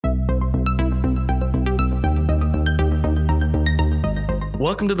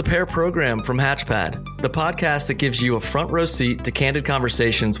Welcome to the Pair Program from Hatchpad, the podcast that gives you a front row seat to candid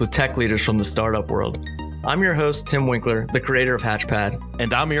conversations with tech leaders from the startup world. I'm your host, Tim Winkler, the creator of Hatchpad.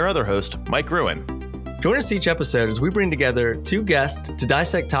 And I'm your other host, Mike Gruen. Join us each episode as we bring together two guests to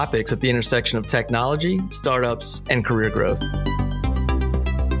dissect topics at the intersection of technology, startups, and career growth.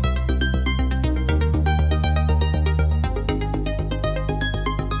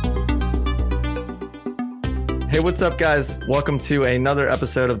 Hey, what's up, guys? Welcome to another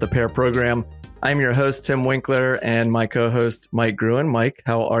episode of the Pair Program. I'm your host, Tim Winkler, and my co-host, Mike Gruen. Mike,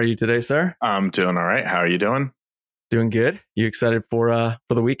 how are you today, sir? I'm doing all right. How are you doing? Doing good. You excited for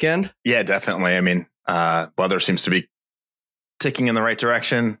the weekend? Yeah, definitely. I mean, weather seems to be ticking in the right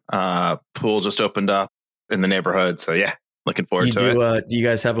direction. Pool just opened up in the neighborhood, so yeah, looking forward to it. Do you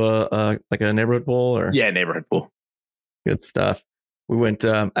guys have a neighborhood pool? Or? Yeah, neighborhood pool. Good stuff. We went.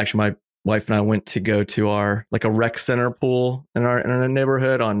 Actually, my wife and I went to go to our a rec center pool in our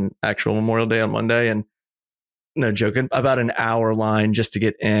neighborhood on actual Memorial Day on Monday, and no joking, about an hour line just to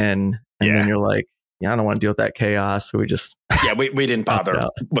get in, and then you're like, yeah, I don't want to deal with that chaos, so we just we didn't bother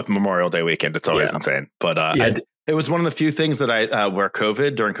with Memorial Day weekend. It's always insane, but it was one of the few things that I where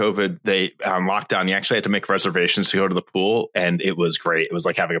during COVID they on lockdown you actually had to make reservations to go to the pool, and it was great. It was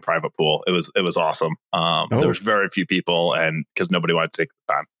like having a private pool. It was awesome. There was very few people, and because nobody wanted to take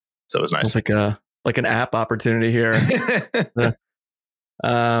the time. So it was nice. It's like an app opportunity here.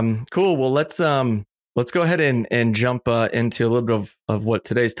 Cool. Well, let's go ahead and jump into a little bit of what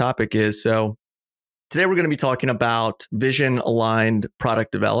today's topic is. So today we're going to be talking about vision aligned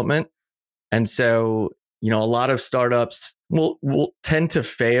product development. And so, a lot of startups will tend to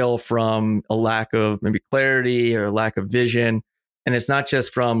fail from a lack of maybe clarity or lack of vision. And it's not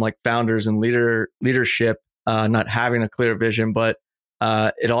just from founders and leadership not having a clear vision, but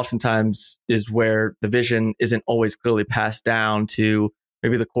it oftentimes is where the vision isn't always clearly passed down to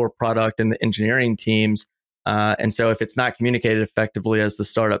maybe the core product and the engineering teams. And so if it's not communicated effectively as the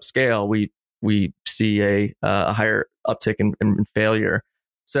startup scale, we see a higher uptick in failure.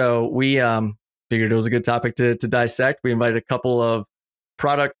 So we figured it was a good topic to dissect. We invited a couple of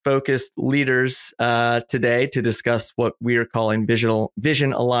product-focused leaders today to discuss what we are calling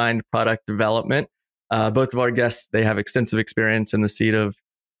vision-aligned product development. Both of our guests, they have extensive experience in the seat of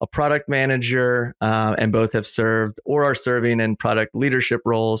a product manager, and both have served or are serving in product leadership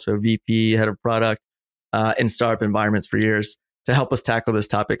roles, so VP, head of product, in startup environments for years to help us tackle this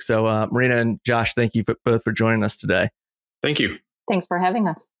topic. So Marina and Josh, thank you both for joining us today. Thank you. Thanks for having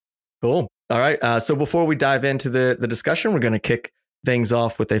us. Cool. All right. So before we dive into the discussion, we're going to kick things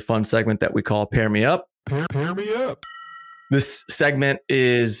off with a fun segment that we call Pair Me Up. Pair Me Up. This segment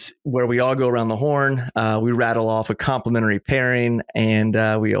is where we all go around the horn. We rattle off a complimentary pairing,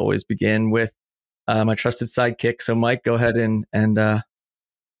 and we always begin with my trusted sidekick. So, Mike, go ahead and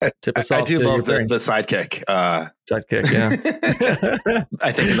tip us off. I do love the sidekick. Sidekick, yeah.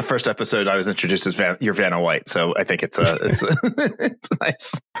 I think in the first episode I was introduced as your Vanna White, so I think it's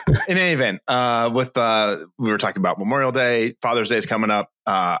nice. In any event, we were talking about Memorial Day, Father's Day is coming up.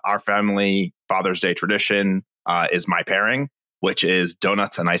 Our family Father's Day tradition is my pairing, which is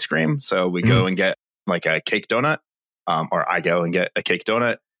donuts and ice cream. So we go and get a cake donut, or I go and get a cake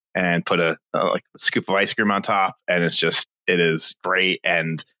donut and put a scoop of ice cream on top, and it is great.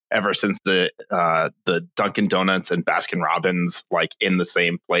 And ever since the Dunkin' Donuts and Baskin Robbins in the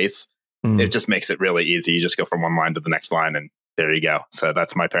same place, it just makes it really easy. You just go from one line to the next line, and there you go. So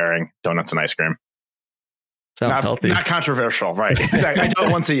that's my pairing: donuts and ice cream. Sounds healthy. Not controversial, right? Exactly. I do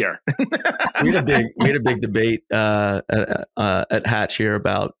it once a year. we had a big debate at Hatch here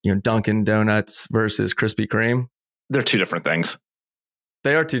about Dunkin' Donuts versus Krispy Kreme. They're two different things.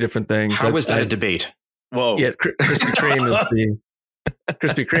 They are two different things. How is that a debate? Whoa. Yeah, Krispy Kreme is the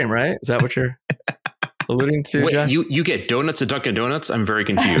Krispy Kreme, right? Is that what you're alluding to, Wait, Josh? you get donuts at Dunkin' Donuts? I'm very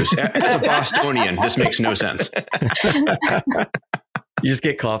confused. As a Bostonian, this makes no sense. You just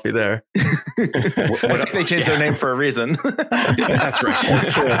get coffee there. I think they changed their name for a reason. That's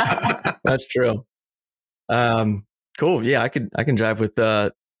right. That's true. Cool. Yeah, I can drive with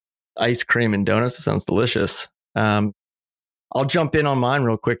ice cream and donuts. It sounds delicious. I'll jump in on mine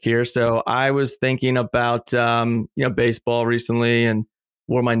real quick here. So I was thinking about baseball recently and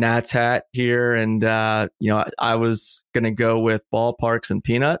wore my Nats hat here, and I was gonna go with ballparks and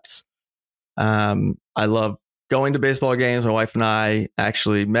peanuts. I love going to baseball games. My wife and I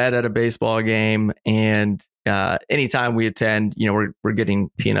actually met at a baseball game, and anytime we attend, we're getting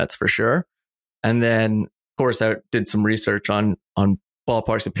peanuts for sure. And then, of course, I did some research on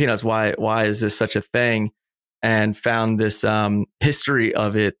ballparks and peanuts. Why is this such a thing? And found this history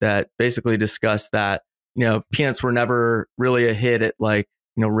of it that basically discussed that peanuts were never really a hit at like,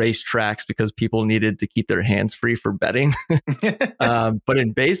 race tracks because people needed to keep their hands free for betting. But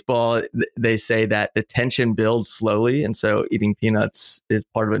in baseball, they say that the tension builds slowly. And so eating peanuts is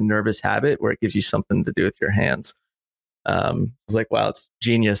part of a nervous habit where it gives you something to do with your hands. I was like, wow, it's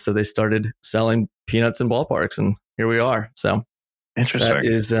genius. So they started selling peanuts in ballparks and here we are. So interesting.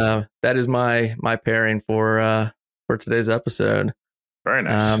 That is my pairing for today's episode. Very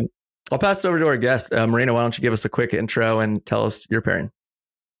nice. I'll pass it over to our guest. Marina, why don't you give us a quick intro and tell us your pairing?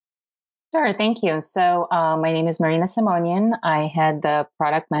 Sure, thank you. So my name is Marina Simonian. I head the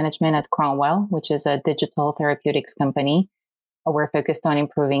product management at Cromwell, which is a digital therapeutics company. We're focused on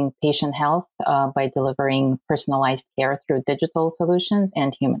improving patient health by delivering personalized care through digital solutions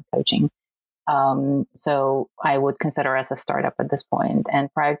and human coaching. So I would consider us a startup at this point. And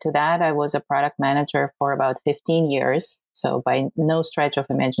prior to that, I was a product manager for about 15 years. So by no stretch of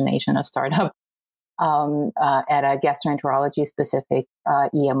imagination, a startup. At a gastroenterology specific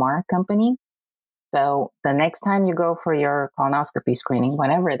EMR company. So the next time you go for your colonoscopy screening,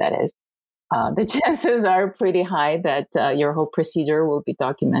 whenever that is, the chances are pretty high that your whole procedure will be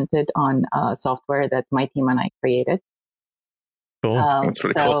documented on software that my team and I created. Cool. That's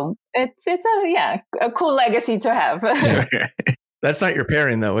pretty cool. It's a cool legacy to have. That's not your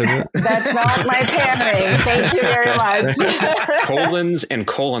pairing, though, is it? That's not my pairing. Thank you very much. Colons and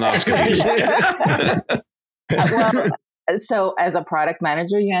colonoscopies. So as a product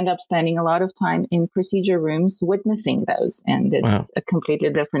manager, you end up spending a lot of time in procedure rooms witnessing those. And it's a completely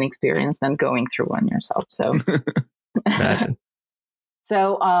different experience than going through one yourself. So, Imagine.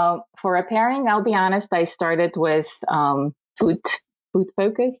 So for a pairing, I'll be honest, I started with food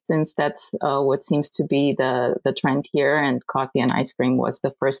focused, since that's what seems to be the trend here, and coffee and ice cream was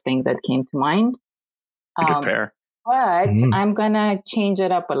the first thing that came to mind. Good pair. But I'm gonna change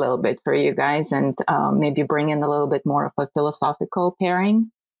it up a little bit for you guys and maybe bring in a little bit more of a philosophical pairing,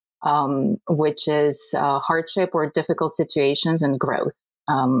 which is hardship or difficult situations and growth.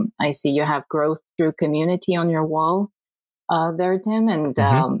 I see you have growth through community on your wall there, Tim, and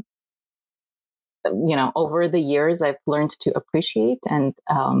over the years, I've learned to appreciate and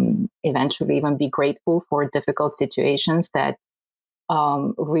eventually even be grateful for difficult situations that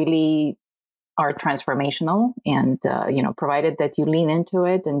really are transformational. And, provided that you lean into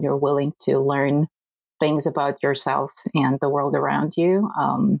it and you're willing to learn things about yourself and the world around you,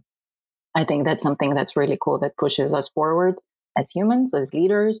 I think that's something that's really cool that pushes us forward as humans, as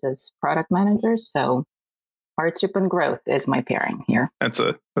leaders, as product managers. So hardship and growth is my pairing here. That's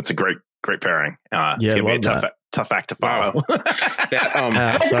a great pairing. It's gonna be a tough act to follow.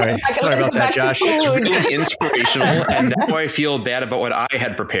 Wow. Sorry about that, Josh. It's really inspirational, and now I feel bad about what I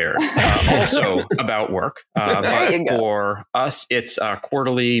had prepared. Also about work, but for us, it's a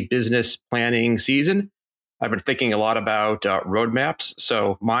quarterly business planning season. I've been thinking a lot about roadmaps.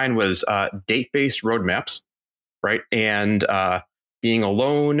 So mine was date-based roadmaps, right? And being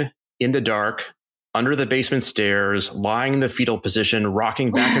alone in the dark, under the basement stairs, lying in the fetal position,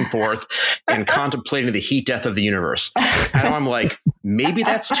 rocking back and forth, and contemplating the heat death of the universe. And I'm like, maybe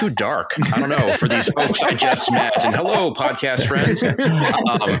that's too dark. I don't know, for these folks I just met. And hello, podcast friends.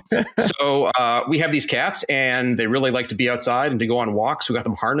 So we have these cats, and they really like to be outside and to go on walks. We got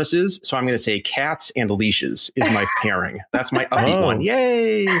them harnesses. So I'm going to say cats and leashes is my pairing. That's my upbeat one.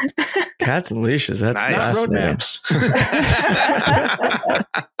 Yay! Cats and leashes. That's nice. Roadmaps.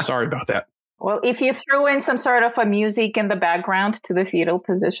 Sorry about that. Well, if you threw in some sort of a music in the background to the fetal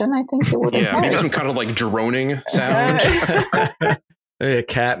position, I think it would. Yeah, maybe some kind of like droning sound. A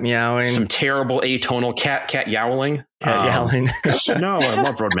cat meowing. Some terrible atonal cat yowling. Cat yowling. No, I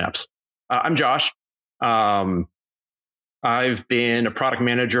love roadmaps. I'm Josh. I've been a product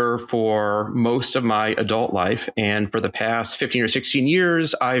manager for most of my adult life. And for the past 15 or 16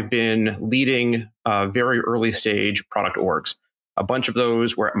 years, I've been leading very early stage product orgs. A bunch of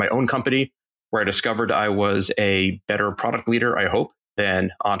those were at my own company, where I discovered I was a better product leader, I hope,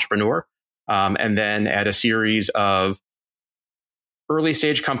 than entrepreneur. And then at a series of early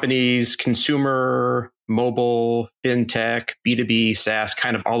stage companies, consumer, mobile, fintech, B2B, SaaS,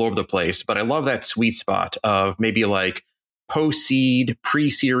 kind of all over the place. But I love that sweet spot of maybe like post-seed,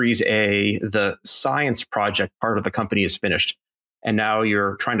 pre-series A, the science project part of the company is finished. And now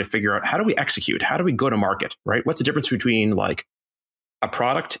you're trying to figure out, how do we execute? How do we go to market, right? What's the difference between like a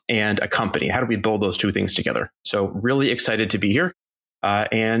product and a company? How do we build those two things together? So really excited to be here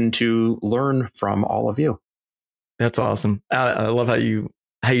and to learn from all of you. That's awesome. I love how you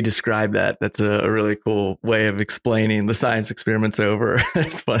describe that. That's a really cool way of explaining the science experiment's over.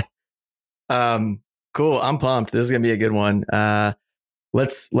 It's fun. Cool. I'm pumped. This is going to be a good one.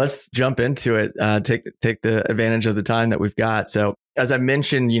 let's jump into it. Take the advantage of the time that we've got. So as I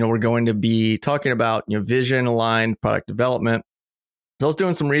mentioned, we're going to be talking about vision aligned product development. So I was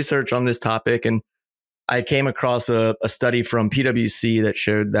doing some research on this topic, and I came across a study from PwC that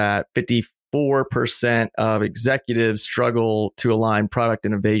showed that 54% of executives struggle to align product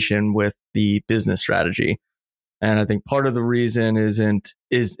innovation with the business strategy. And I think part of the reason is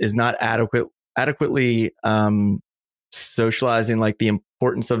not adequately socializing like the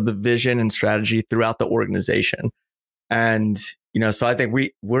importance of the vision and strategy throughout the organization. And so I think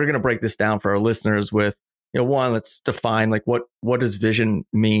we're going to break this down for our listeners with one, let's define like what does vision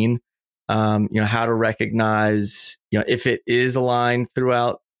mean, how to recognize if it is aligned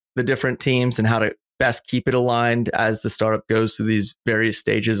throughout the different teams, and how to best keep it aligned as the startup goes through these various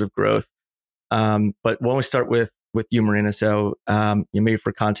stages of growth. But when we start with you, Marina, so maybe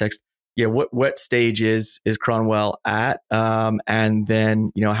for context, what stage is Cronwell at, and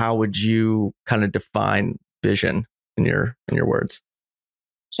then how would you kind of define vision in your words?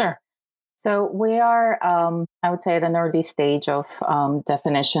 Sure. So we are, I would say, at an early stage of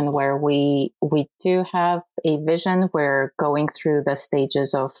definition where we do have a vision. We're going through the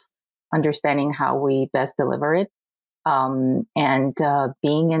stages of understanding how we best deliver it, and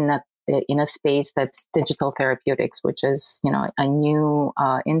being in a space that's digital therapeutics, which is a new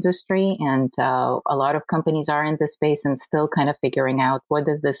industry, and a lot of companies are in this space and still kind of figuring out what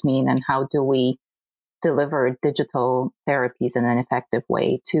does this mean and how do we deliver digital therapies in an effective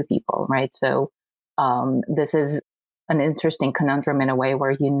way to people, right? So this is an interesting conundrum in a way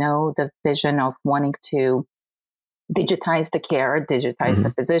where the vision of wanting to digitize the care, digitize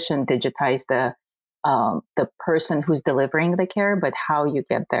the physician, digitize the person who's delivering the care, but how you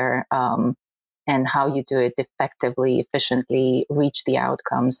get there and how you do it effectively, efficiently, reach the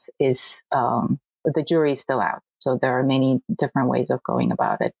outcomes is the jury is still out. So there are many different ways of going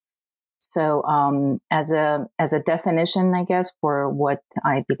about it. So as a definition, I guess, for what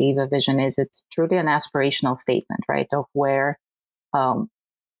I believe a vision is, it's truly an aspirational statement, right? Of where,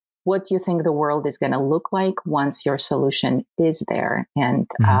 what you think the world is going to look like once your solution is there, and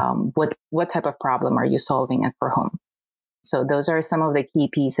what type of problem are you solving at for whom? So those are some of the key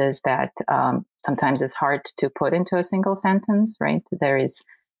pieces that sometimes it's hard to put into a single sentence, right? There is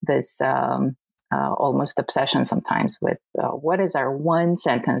this almost obsession sometimes with what is our one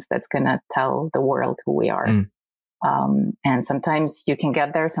sentence that's going to tell the world who we are. And sometimes you can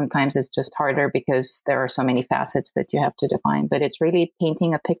get there. Sometimes it's just harder because there are so many facets that you have to define. But it's really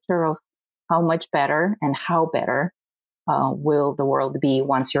painting a picture of how much better and how better will the world be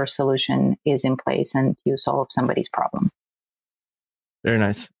once your solution is in place and you solve somebody's problem. Very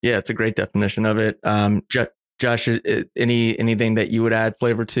nice. Yeah, it's a great definition of it. Josh, anything that you would add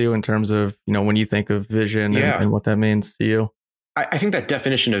flavor to in terms of, when you think of vision and what that means to you? I think that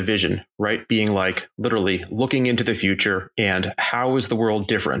definition of vision, right, being like literally looking into the future and how is the world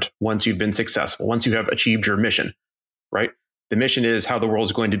different once you've been successful, once you have achieved your mission, right? The mission is how the world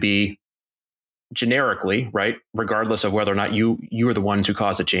is going to be generically, right, regardless of whether or not you are the ones who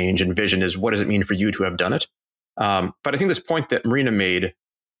cause a change. And vision is what does it mean for you to have done it? But I think this point that Marina made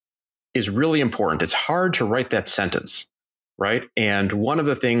is really important. It's hard to write that sentence, right? And one of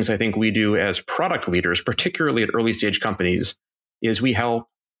the things I think we do as product leaders, particularly at early stage companies, is we help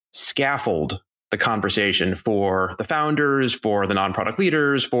scaffold the conversation for the founders, for the non-product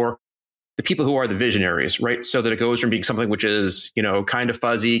leaders, for the people who are the visionaries, right? So that it goes from being something which is, kind of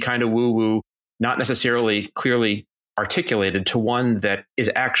fuzzy, kind of woo-woo, not necessarily clearly articulated, to one that is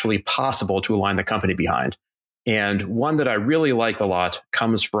actually possible to align the company behind. And one that I really like a lot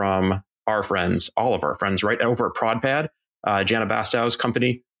comes from our friends, all of our friends, right over at ProdPad, Jana Bastow's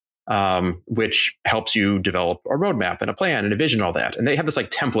company, which helps you develop a roadmap and a plan and a vision and all that. And they have this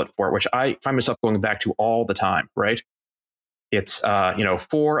like template for it, which I find myself going back to all the time, right? It's,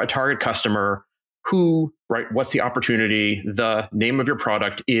 for a target customer who, right, what's the opportunity, the name of your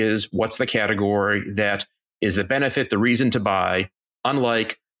product is, what's the category, that is the benefit, the reason to buy,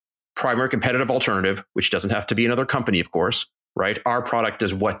 unlike primary competitive alternative, which doesn't have to be another company, of course, right? Our product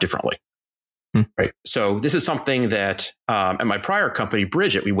does what differently, right? So this is something that at my prior company,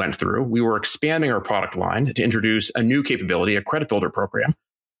 Bridget, we went through. We were expanding our product line to introduce a new capability, a credit builder program.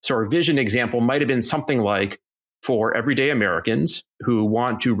 So our vision example might have been something like, for everyday Americans who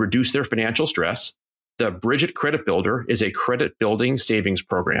want to reduce their financial stress, the Bridget Credit Builder is a credit building savings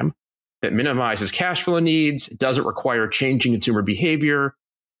program that minimizes cash flow needs, doesn't require changing consumer behavior.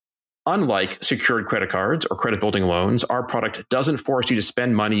 Unlike secured credit cards or credit building loans, our product doesn't force you to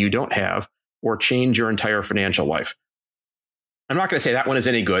spend money you don't have or change your entire financial life. I'm not going to say that one is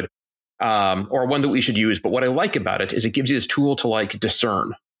any good. or one that we should use. But what I like about it is it gives you this tool to like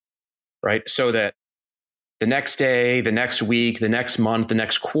discern, right? So that the next day, the next week, the next month, the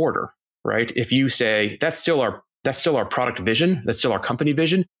next quarter, right? If you say that's still our product vision, that's still our company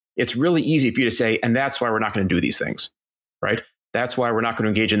vision, it's really easy for you to say, and that's why we're not going to do these things, right? That's why we're not going to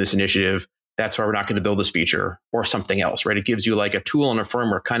engage in this initiative. That's why we're not going to build this feature or something else, right? It gives you like a tool and a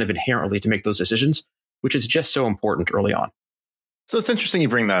framework kind of inherently to make those decisions, which is just so important early on. So it's interesting you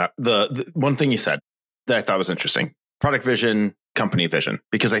bring that up. The one thing you said that I thought was interesting, product vision, company vision,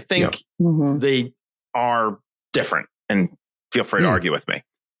 because I think they are different, and feel free to argue with me.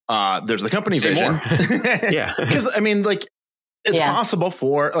 There's the company Say vision. Yeah. Because I mean, like, it's possible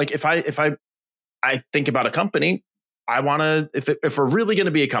for like, if I think about a company, I want to, if we're really going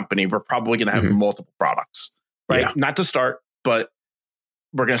to be a company, we're probably going to have multiple products, right? Yeah. Not to start, but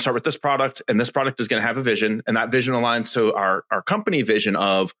we're going to start with this product, and this product is going to have a vision, and that vision aligns to our company vision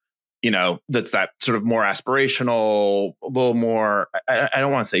of, that's that sort of more aspirational, a little more, I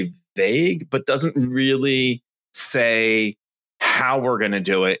don't want to say vague, but doesn't really say how we're going to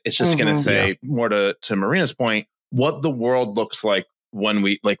do it. It's just going to say more to Marina's point, what the world looks like when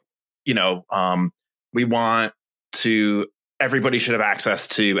we we want to, everybody should have access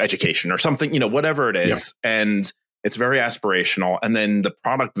to education or something, whatever it is. Yeah. And it's very aspirational. And then the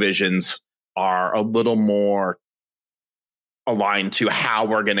product visions are a little more aligned to how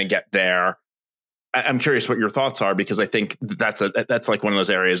we're going to get there. I'm curious what your thoughts are, because I think that's like one of those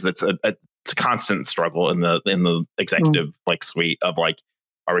areas that's it's a constant struggle in the executive like suite of like,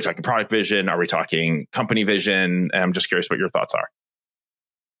 are we talking product vision? Are we talking company vision? And I'm just curious what your thoughts are.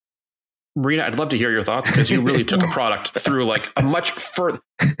 Marina, I'd love to hear your thoughts, because you really took a product through like a much further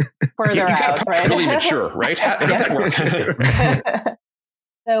you out, right? Really mature, right? How did that work?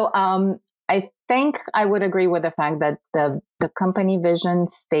 So I think I would agree with the fact that the company vision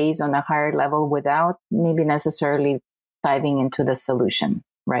stays on a higher level without maybe necessarily diving into the solution,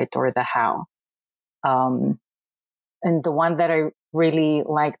 right? Or the how. And the one that I really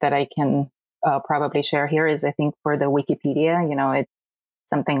like that I can probably share here is, I think for the Wikipedia, it's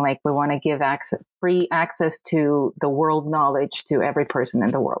something like we want to give free access to the world knowledge to every person in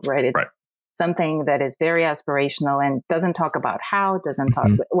the world, right? It's something that is very aspirational and doesn't talk about how,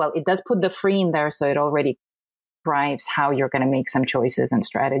 well, it does put the free in there. So it already drives how you're going to make some choices and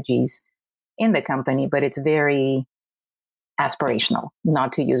strategies in the company, but it's very aspirational,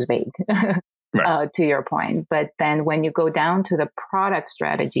 not to use vague, to your point. But then when you go down to the product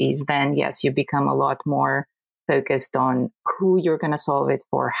strategies, then yes, you become a lot more focused on who you're going to solve it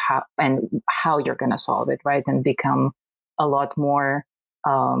for, how you're going to solve it, right? And become a lot more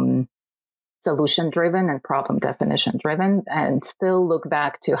solution driven and problem definition driven, and still look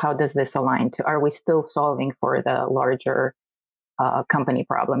back to how does this align to, are we still solving for the larger company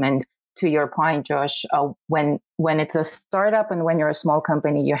problem? And to your point, Josh, when it's a startup and when you're a small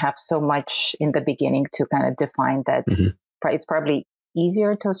company, you have so much in the beginning to kind of define that. It's probably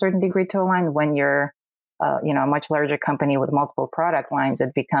easier to a certain degree to align. When you're a much larger company with multiple product lines,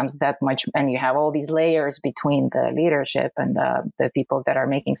 it becomes that much, and you have all these layers between the leadership and the people that are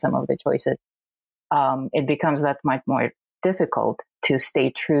making some of the choices. It becomes that much more difficult to stay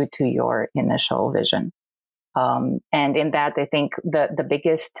true to your initial vision. And in that, I think the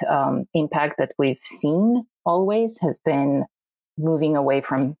biggest impact that we've seen always has been moving away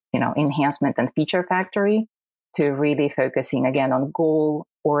from, enhancement and feature factory to really focusing again on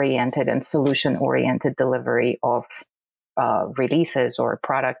goal-oriented and solution-oriented delivery of releases or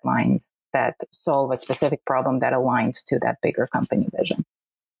product lines that solve a specific problem that aligns to that bigger company vision.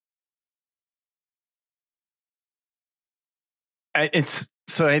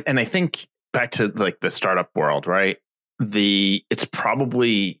 And I think back to like the startup world, right? It's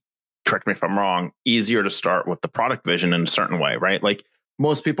probably, correct me if I'm wrong, easier to start with the product vision in a certain way, right? Like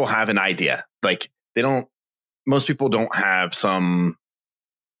most people have an idea, like most people don't have some,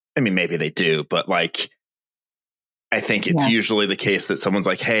 I mean, maybe they do, but like, I think it's usually the case that someone's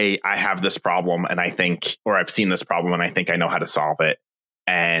like, hey, I have this problem and I think, or I've seen this problem and I think I know how to solve it.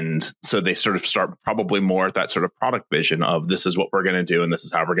 And so they sort of start probably more at that sort of product vision of this is what we're going to do and this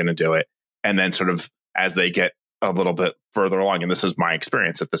is how we're going to do it. And then sort of as they get a little bit further along, and this is my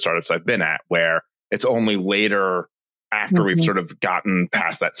experience at the startups I've been at, where it's only later after we've sort of gotten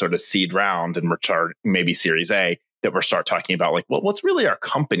past that sort of seed round and we're maybe Series A, that we're start talking about like, well, what's really our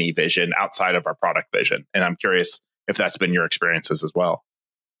company vision outside of our product vision? And I'm curious if that's been your experiences as well.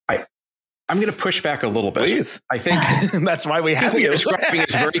 I'm going to push back a little bit. Please. I think that's why we have you. Describing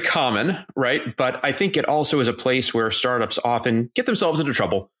is very common, right? But I think it also is a place where startups often get themselves into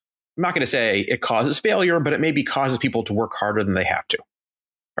trouble. I'm not going to say it causes failure, but it maybe causes people to work harder than they have to.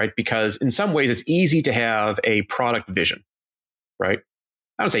 right? Because in some ways it's easy to have a product vision, right?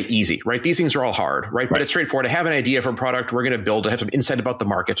 I don't say easy, right? These things are all hard, right? But it's straightforward. I have an idea for a product we're going to build. I have some insight about the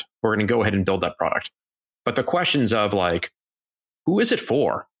market. We're going to go ahead and build that product. But the questions of like, who is it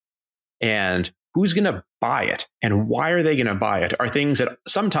for? And who's going to buy it? And why are they going to buy it? Are things that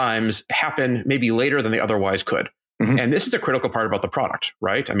sometimes happen maybe later than they otherwise could. Mm-hmm. And this is a critical part about the product,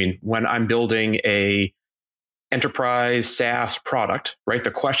 right? I mean, when I'm building a enterprise SaaS product, right? The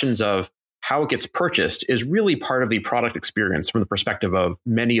questions of how it gets purchased is really part of the product experience from the perspective of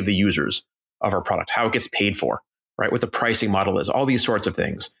many of the users of our product, how it gets paid for, right? What the pricing model is, all these sorts of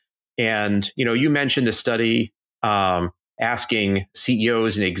things. And, you mentioned the study asking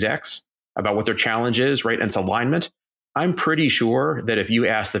CEOs and execs about what their challenge is, right? And it's alignment. I'm pretty sure that if you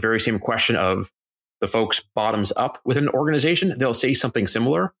ask the very same question of the folks bottoms up within an organization, they'll say something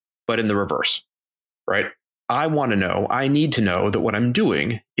similar, but in the reverse, right? I need to know that what I'm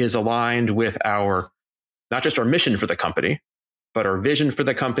doing is aligned with not just our mission for the company, but our vision for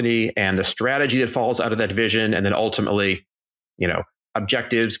the company and the strategy that falls out of that vision. And then ultimately,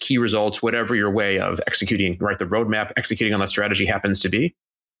 objectives, key results, whatever your way of executing, right? The roadmap, executing on that strategy happens to be.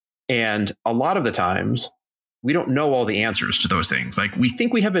 And a lot of the times we don't know all the answers to those things. Like we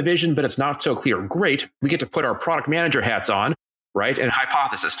think we have a vision, but it's not so clear. Great. We get to put our product manager hats on, right? And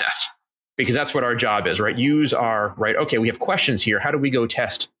hypothesis test. Because that's what our job is, right? Okay, we have questions here. How do we go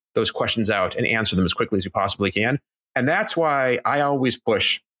test those questions out and answer them as quickly as we possibly can? And that's why I always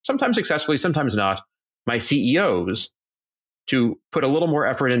push, sometimes successfully, sometimes not, my CEOs to put a little more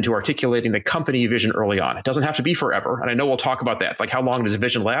effort into articulating the company vision early on. It doesn't have to be forever. And I know we'll talk about that. Like how long does a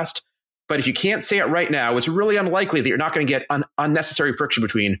vision last? But if you can't say it right now, it's really unlikely that you're not going to get unnecessary friction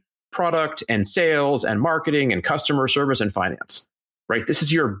between product and sales and marketing and customer service and finance. Right? This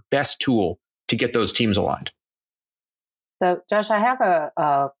is your best tool to get those teams aligned. So, Josh, I have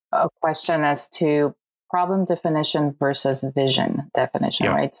a question as to problem definition versus vision definition,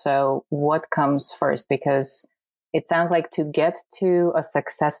 right? So what comes first? Because it sounds like to get to a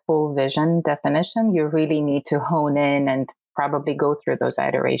successful vision definition, you really need to hone in and probably go through those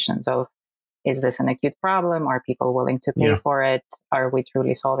iterations of, is this an acute problem? Are people willing to pay for it? Are we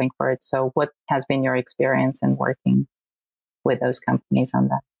truly solving for it? So what has been your experience in working with those companies on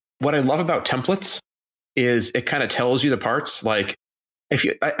that? What I love about templates is it kind of tells you the parts. Like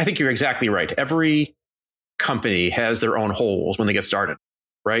I think you're exactly right. Every company has their own holes when they get started,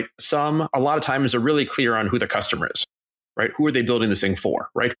 right? A lot of times are really clear on who the customer is, right? Who are they building this thing for,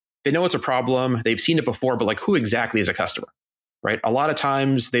 right? They know it's a problem. They've seen it before, but like who exactly is a customer, right? A lot of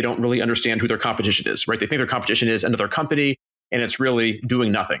times they don't really understand who their competition is, right? They think their competition is another company and it's really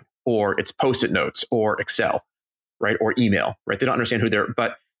doing nothing, or it's Post-it notes or Excel, right? Or email, right? They don't understand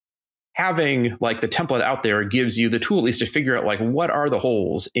but having like the template out there gives you the tool at least to figure out like what are the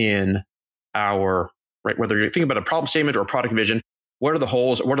holes in our, right? Whether you're thinking about a problem statement or a product vision, what are the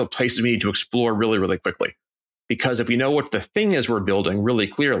holes? What are the places we need to explore really, really quickly? Because if we know what the thing is we're building really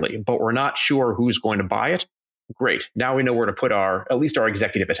clearly, but we're not sure who's going to buy it, great. Now we know where to put at least our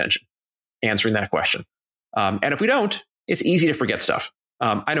executive attention, answering that question. And if we don't, it's easy to forget stuff.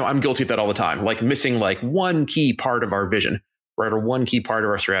 I know I'm guilty of that all the time, like missing like one key part of our vision, right? Or one key part of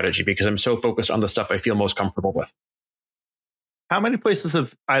our strategy because I'm so focused on the stuff I feel most comfortable with. How many places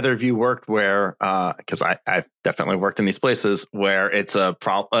have either of you worked where, because I've definitely worked in these places where it's a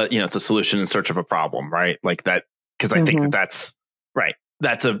it's a solution in search of a problem, right? Like that, because I think that's right.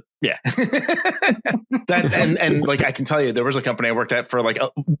 That's and like I can tell you, there was a company I worked at for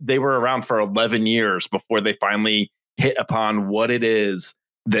they were around for 11 years before they finally hit upon what it is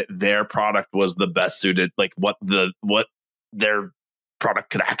that their product was the best suited, like what their product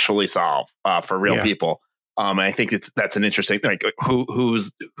could actually solve for real people. And I think that's an interesting like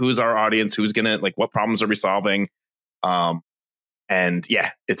who's our audience, who's gonna like what problems are we solving, and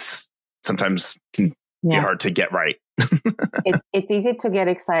it's sometimes can be hard to get right. It's easy to get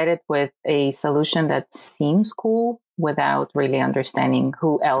excited with a solution that seems cool without really understanding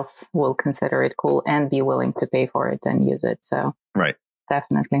who else will consider it cool and be willing to pay for it and use it. So right,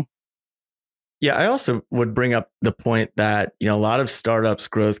 definitely. Yeah, I also would bring up the point that, a lot of startups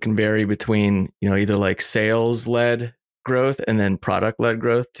growth can vary between, either like sales led growth and then product led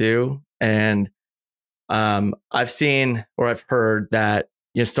growth too. And I've seen or I've heard that,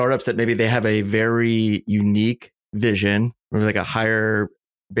 startups that maybe they have a very unique vision, maybe like a higher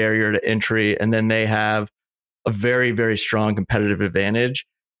barrier to entry, and then they have a very, very strong competitive advantage.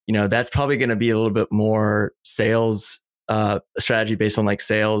 That's probably going to be a little bit more sales strategy based on like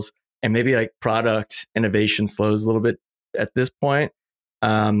sales. And maybe like product innovation slows a little bit at this point.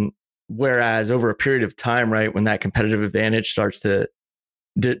 Whereas over a period of time, right, when that competitive advantage starts to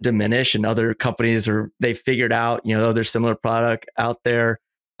diminish and other companies they figured out, there's similar product out there,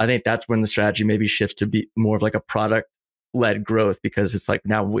 I think that's when the strategy maybe shifts to be more of like a product led growth, because it's like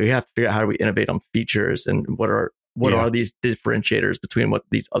now we have to figure out how do we innovate on features and what are these differentiators between what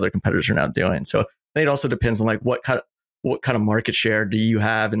these other competitors are now doing. So I think it also depends on like what kind of market share do you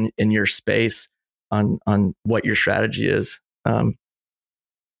have in your space on what your strategy is. I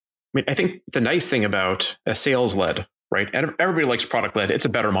mean, I think the nice thing about a sales led, right? And everybody likes product led. It's a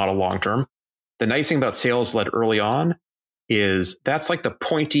better model long term. The nice thing about sales led early on is that's like the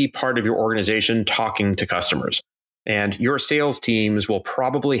pointy part of your organization talking to customers. And your sales teams will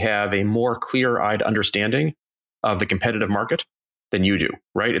probably have a more clear-eyed understanding of the competitive market than you do,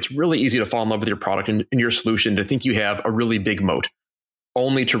 right? It's really easy to fall in love with your product and your solution, to think you have a really big moat,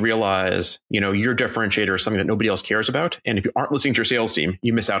 only to realize, your differentiator is something that nobody else cares about. And if you aren't listening to your sales team,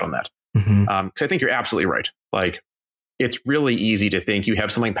 you miss out on that. Mm-hmm. Because I think you're absolutely right. Like, it's really easy to think you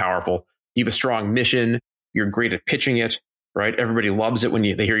have something powerful. You have a strong mission. You're great at pitching it, right? Everybody loves it when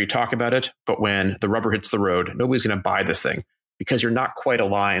they hear you talk about it. But when the rubber hits the road, nobody's going to buy this thing because you're not quite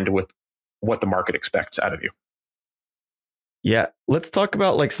aligned with what the market expects out of you. Yeah. Let's talk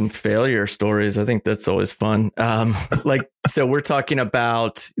about like some failure stories. I think that's always fun. So we're talking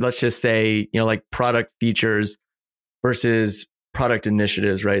about, let's just say, like product features versus product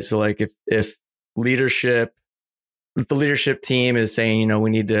initiatives, right? So like if the leadership team is saying, we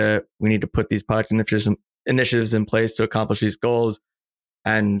need to put these product initiatives in place to accomplish these goals,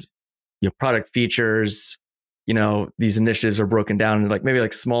 and product features, these initiatives are broken down into like maybe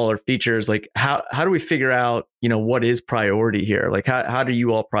like smaller features. Like how do we figure out what is priority here? Like how do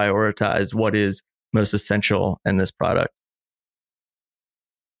you all prioritize what is most essential in this product?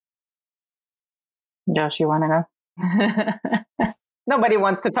 Josh, you want to go? Nobody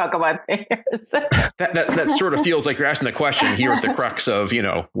wants to talk about failures. that sort of feels like you're asking the question here at the crux of,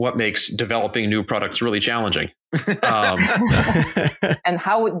 what makes developing new products really challenging. And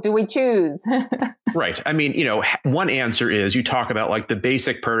how do we choose? Right. I mean, one answer is you talk about like the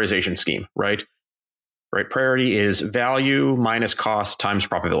basic prioritization scheme, right? Right. Priority is value minus cost times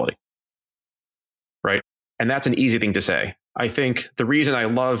probability. Right. And that's an easy thing to say. I think the reason I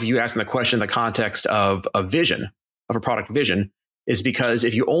love you asking the question in the context of a vision, of a product vision, is because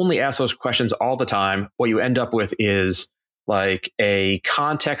if you only ask those questions all the time, what you end up with is like a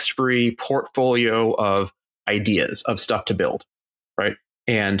context-free portfolio of ideas, of stuff to build, right?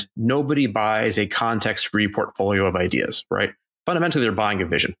 And nobody buys a context-free portfolio of ideas, right? Fundamentally, they're buying a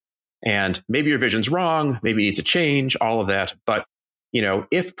vision. And maybe your vision's wrong, maybe it needs to change, all of that. But,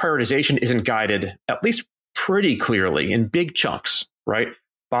 if prioritization isn't guided, at least pretty clearly in big chunks, right,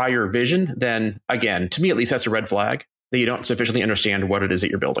 by your vision, then again, to me at least, that's a red flag that you don't sufficiently understand what it is that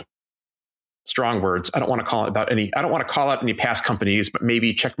you're building. Strong words. I don't want to call out any past companies, but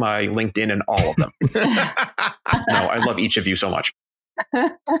maybe check my LinkedIn and all of them. No, I love each of you so much.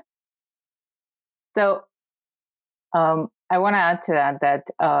 So I want to add to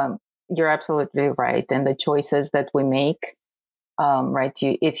that you're absolutely right. And the choices that we make, right,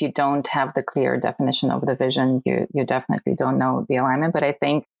 if you don't have the clear definition of the vision, you definitely don't know the alignment. But I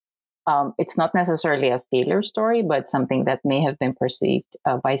think it's not necessarily a failure story, but something that may have been perceived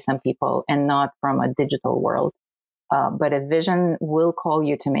by some people and not from a digital world. But a vision will call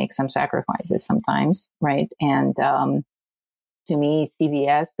you to make some sacrifices sometimes, right? And to me,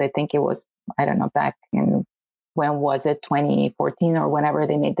 CVS, I think it was, I don't know, back in, when was it, 2014 or whenever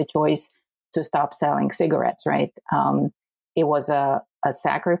they made the choice to stop selling cigarettes, right? It was a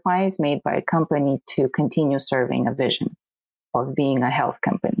sacrifice made by a company to continue serving a vision of being a health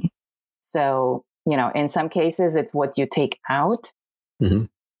company. So, in some cases, it's what you take out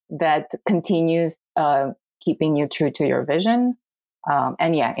that continues keeping you true to your vision.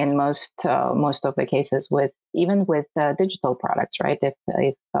 And yeah, in most of the cases, even with digital products, right?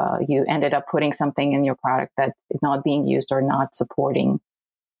 If you ended up putting something in your product that is not being used or not supporting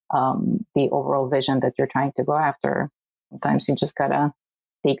the overall vision that you're trying to go after, sometimes you just gotta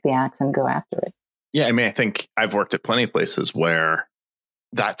take the axe and go after it. Yeah, I mean, I think I've worked at plenty of places where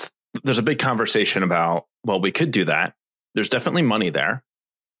there's a big conversation about, well, we could do that. There's definitely money there.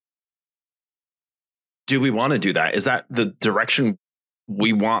 Do we want to do that? Is that the direction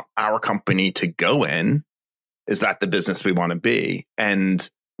we want our company to go in? Is that the business we want to be? And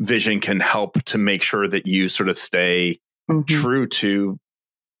vision can help to make sure that you sort of stay true to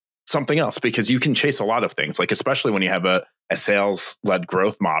something else, because you can chase a lot of things, like especially when you have a sales-led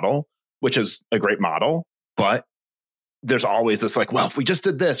growth model, which is a great model, but there's always this like, well, if we just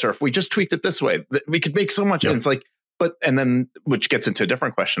did this, or if we just tweaked it this way, we could make so much. Yep. And it's like, and then, which gets into a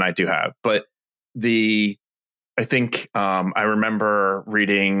different question I do have, but I think I remember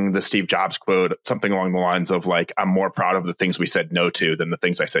reading the Steve Jobs quote, something along the lines of like, I'm more proud of the things we said no to than the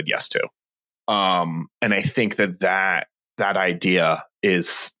things I said yes to. And I think that idea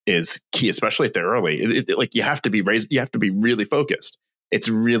is key, especially at the early. Like you have to be really focused. It's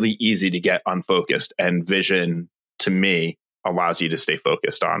really easy to get unfocused, and vision to me allows you to stay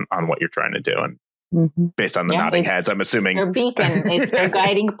focused on what you're trying to do. And based on the nodding heads, I'm assuming your beacon, it's your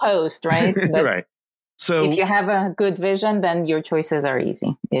guiding post, right? But right. So if you have a good vision, then your choices are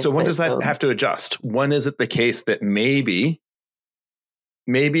easy. So when does that have to adjust? When is it the case that maybe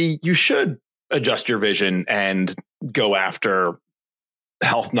you should adjust your vision and go after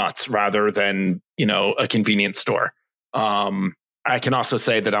health nuts rather than, a convenience store? I can also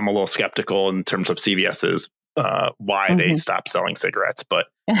say that I'm a little skeptical in terms of CVS's why they stopped selling cigarettes, but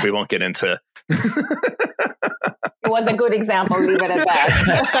we won't get into. It was a good example. Leave it at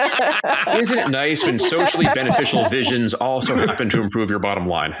that. Isn't it nice when socially beneficial visions also happen to improve your bottom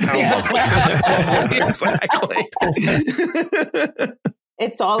line? How lovely. Exactly.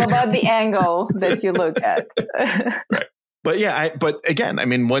 It's all about the angle that you look at. Right. But yeah, but again, I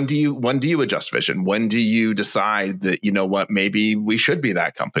mean, when do you adjust vision? When do you decide that, maybe we should be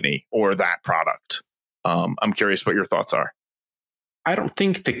that company or that product? I'm curious what your thoughts are. I don't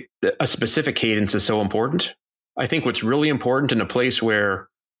think a specific cadence is so important. I think what's really important in a place where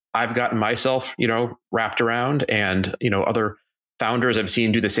I've gotten myself, wrapped around, and, other founders I've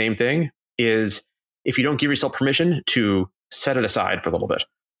seen do the same thing, is if you don't give yourself permission to set it aside for a little bit.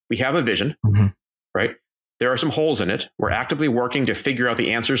 We have a vision, right? There are some holes in it. We're actively working to figure out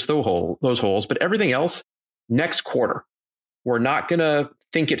the answers to those holes, but everything else, next quarter, we're not going to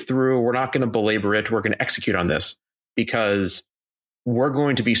think it through. We're not going to belabor it. We're going to execute on this because we're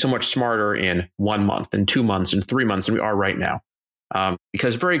going to be so much smarter in 1 month and 2 months and 3 months than we are right now.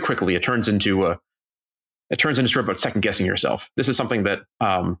 Because very quickly it turns into sort of about second guessing yourself. This is something that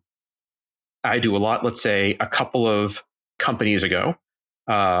I do a lot. Let's say a couple of companies ago,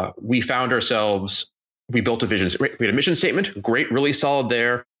 we found ourselves, we built a vision. We had a mission statement, great, really solid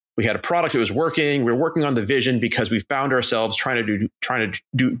there. We had a product that was working. We were working on the vision because we found ourselves trying to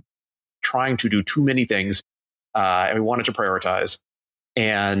do too many things, and we wanted to prioritize.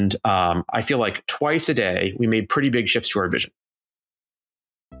 And I feel like twice a day, we made pretty big shifts to our vision.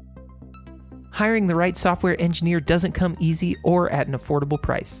 Hiring the right software engineer doesn't come easy or at an affordable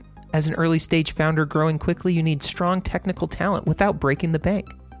price. As an early stage founder growing quickly, you need strong technical talent without breaking the bank.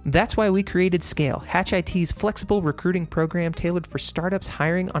 That's why we created Scale, Hatch IT's flexible recruiting program tailored for startups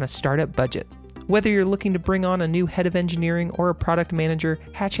hiring on a startup budget. Whether you're looking to bring on a new head of engineering or a product manager,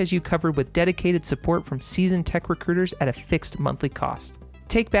 Hatch has you covered with dedicated support from seasoned tech recruiters at a fixed monthly cost.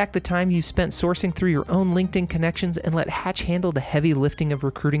 Take back the time you've spent sourcing through your own LinkedIn connections and let Hatch handle the heavy lifting of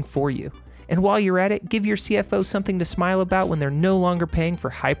recruiting for you. And while you're at it, give your CFO something to smile about when they're no longer paying for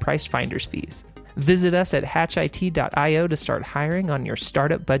high-priced finder's fees. Visit us at hatchit.io to start hiring on your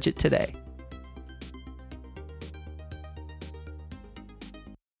startup budget today.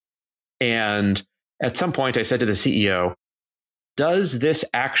 And at some point I said to the CEO, does this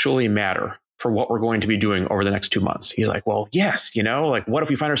actually matter for what we're going to be doing over the next 2 months? He's like, well, yes, like what if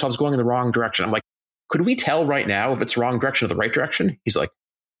we find ourselves going in the wrong direction? I'm like, could we tell right now if it's the wrong direction or the right direction? He's like,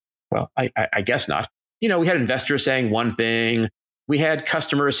 well, I guess not. We had investors saying one thing. We had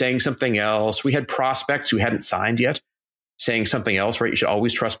customers saying something else. We had prospects who hadn't signed yet saying something else, right? You should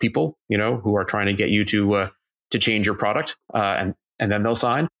always trust people, who are trying to get you to change your product, and then they'll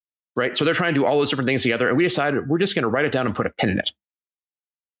sign, right? So they're trying to do all those different things together. And we decided we're just going to write it down and put a pin in it.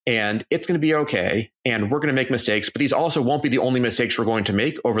 And it's going to be okay. And we're going to make mistakes, but these also won't be the only mistakes we're going to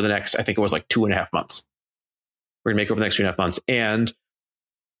make over the next, I think it was like 2.5 months. We're going to make over the next 2.5 months. And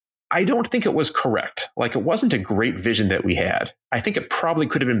I don't think it was correct. Like, it wasn't a great vision that we had. I think it probably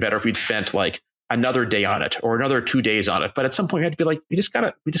could have been better if we'd spent like another day on it or another 2 days on it. But at some point we had to be like, we just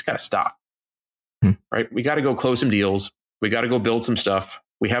gotta stop. Right? We got to go close some deals. We got to go build some stuff.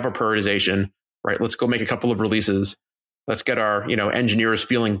 We have our prioritization, right? Let's go make a couple of releases. Let's get our, engineers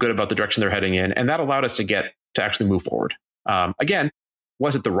feeling good about the direction they're heading in. And that allowed us to actually move forward. Again,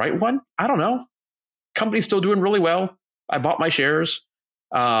 was it the right one? I don't know. Company's still doing really well. I bought my shares.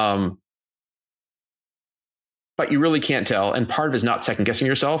 But you really can't tell. And part of it is not second guessing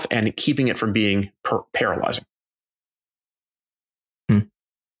yourself and keeping it from being paralyzing.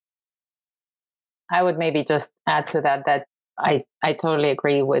 I would maybe just add to that I totally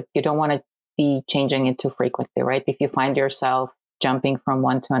agree with, you don't want to be changing it too frequently, right? If you find yourself jumping from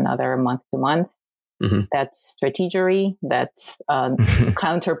one to another month to month, that's strategery, that's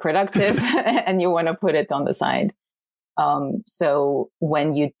counterproductive, and you want to put it on the side. So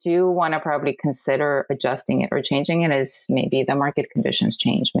when you do want to probably consider adjusting it or changing it, is maybe the market conditions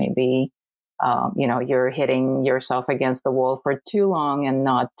change. Maybe you're hitting yourself against the wall for too long and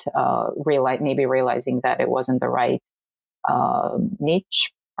not realizing that it wasn't the right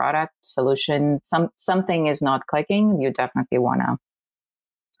niche, product, solution. Something is not clicking. You definitely want to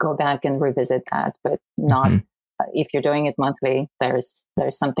go back and revisit that, but not if you're doing it monthly. There's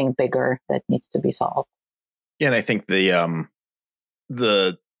something bigger that needs to be solved. Yeah, and I think the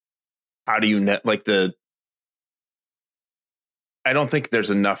how do you net I don't think there's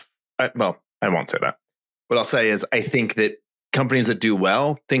enough. I won't say that. What I'll say is I think that companies that do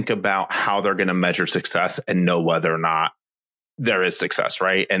well think about how they're going to measure success and know whether or not there is success,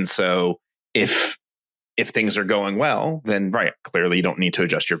 right? And so if things are going well, then right, clearly you don't need to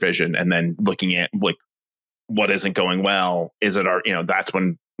adjust your vision. And then looking at like what isn't going well, is it that's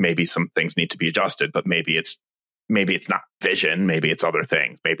when maybe some things need to be adjusted, but maybe it's not vision, maybe it's other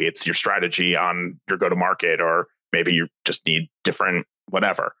things, maybe it's your strategy on your go-to-market, or maybe you just need different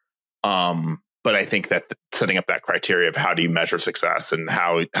whatever. But I think that setting up that criteria of how do you measure success, and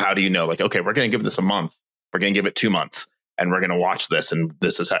how do you know, like, okay, we're going to give this a month, we're going to give it 2 months, and we're going to watch this, and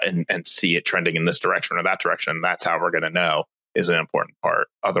this is how, and see it trending in this direction or that direction. That's how we're going to know, is an important part.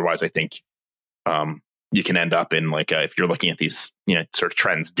 Otherwise, I think you can end up in like if you're looking at these sort of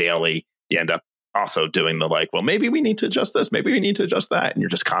trends daily, you end up also doing the like, well, maybe we need to adjust this, maybe we need to adjust that, and you're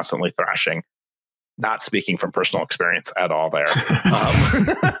just constantly thrashing. Not speaking from personal experience at all there.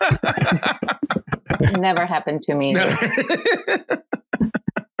 Never happened to me.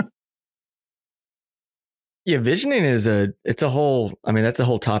 Yeah, visioning that's a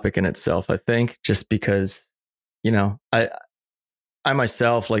whole topic in itself, I think, just because, I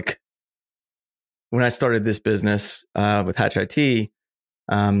myself, like when I started this business with Hatch IT,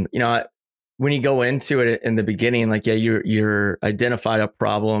 when you go into it in the beginning, like, yeah, you're identified a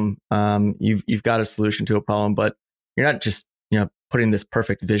problem, you've got a solution to a problem, but you're not just, putting this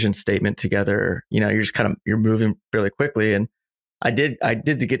perfect vision statement together. You're just you're moving fairly quickly. And I did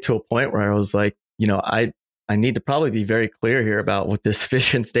to get to a point where I was like, I need to probably be very clear here about what this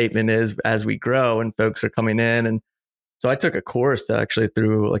vision statement is as we grow and folks are coming in. And so I took a course actually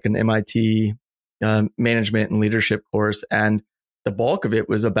through like an MIT management and leadership course. And the bulk of it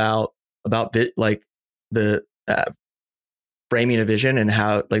was about the framing a vision and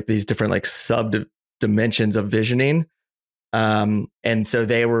how like these different like sub dimensions of visioning. And so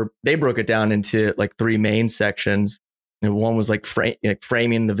they broke it down into like 3 main sections. And one was like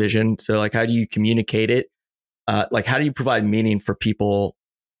framing the vision. So like, how do you communicate it? Like, how do you provide meaning for people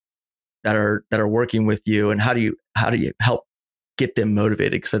that are working with you, and how do you help get them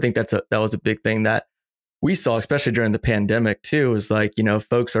motivated? Because I think that was a big thing that we saw, especially during the pandemic too, is like,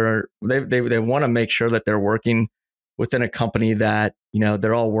 folks they want to make sure that they're working within a company that,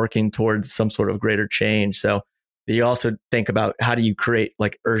 they're all working towards some sort of greater change. So you also think about how do you create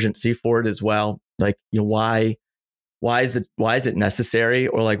like urgency for it as well? Like, why is it necessary?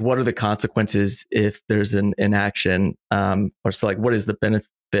 Or like, what are the consequences if there's an inaction? Or so like, what is the benefit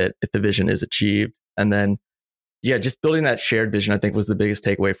if the vision is achieved? And then, yeah, just building that shared vision, I think was the biggest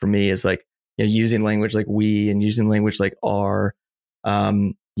takeaway for me, is like, using language like we and using language like our,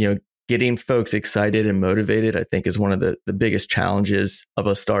 getting folks excited and motivated, I think is one of the biggest challenges of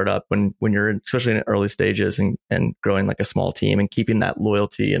a startup when you're especially in early stages and growing like a small team and keeping that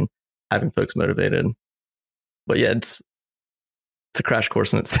loyalty and having folks motivated. But yeah, it's a crash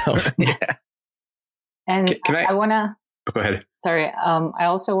course in itself. Yeah. And I want to go ahead. Sorry. I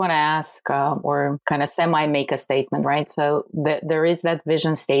also want to ask or kind of semi make a statement, right? So there is that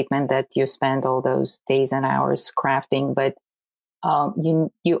vision statement that you spend all those days and hours crafting, but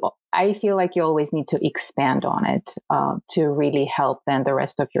I feel like you always need to expand on it to really help then the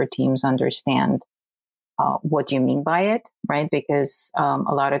rest of your teams understand what you mean by it, right? Because a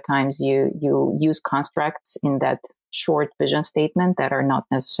lot of times you use constructs in that short vision statement that are not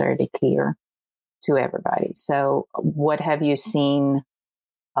necessarily clear to everybody. So what have you seen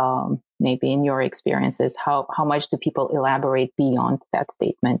maybe in your experiences? How much do people elaborate beyond that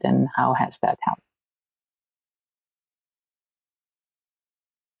statement, and how has that helped?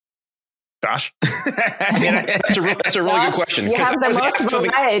 Josh? That's a really good question. You have the most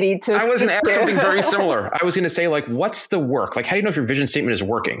variety to I was going to ask something very similar. I was going to say, like, what's the work? Like, how do you know if your vision statement is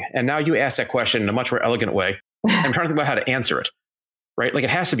working? And now you ask that question in a much more elegant way. I'm trying to think about how to answer it, right? Like,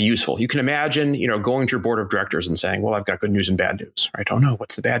 it has to be useful. You can imagine, going to your board of directors and saying, well, I've got good news and bad news, right? Oh no,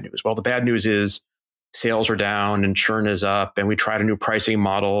 what's the bad news? Well, the bad news is sales are down and churn is up, and we tried a new pricing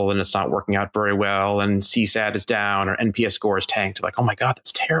model and it's not working out very well, and CSAT is down or NPS score is tanked. Like, oh my God,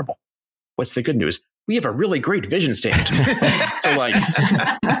 that's terrible. What's the good news? we have a really great vision statement. So like,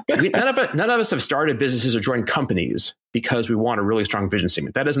 none of us have started businesses or joined companies because we want a really strong vision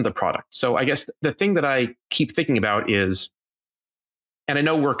statement. That isn't the product. So I guess the thing that I keep thinking about is, and I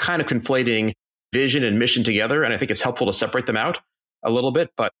know we're kind of conflating vision and mission together, and I think it's helpful to separate them out a little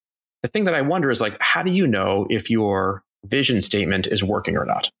bit. But the thing that I wonder is like, how do you know if your vision statement is working or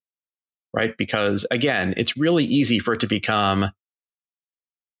not? Right? Because again, it's really easy for it to become,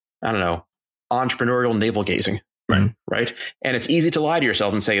 I don't know, entrepreneurial navel gazing. Right. And it's easy to lie to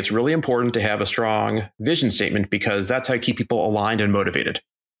yourself and say it's really important to have a strong vision statement because that's how you keep people aligned and motivated.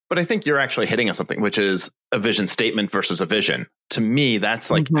 But I think you're actually hitting on something, which is a vision statement versus a vision. To me,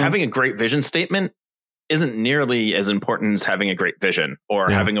 that's like having a great vision statement isn't nearly as important as having a great vision or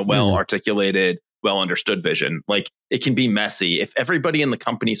having a well articulated, well understood vision. Like it can be messy. If everybody in the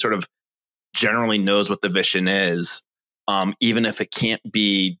company sort of generally knows what the vision is, even if it can't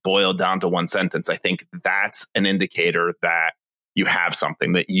be boiled down to one sentence, I think that's an indicator that you have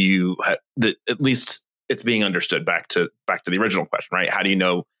something that that at least it's being understood. Back to the original question, right? How do you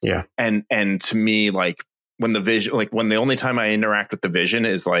know? Yeah. And to me, like when the vision, like when the only time I interact with the vision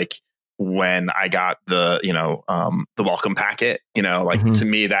is like when I got the welcome packet, to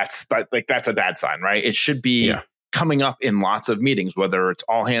me, that's a bad sign, right? It should be coming up in lots of meetings, whether it's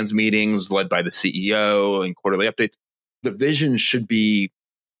all hands meetings led by the CEO and quarterly updates. The vision should be,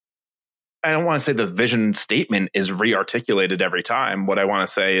 I don't want to say the vision statement is re-articulated every time. What I want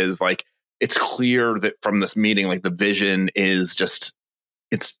to say is like, it's clear that from this meeting, like the vision is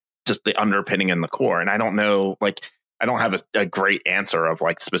it's just the underpinning and the core. And I don't know, like, I don't have a great answer of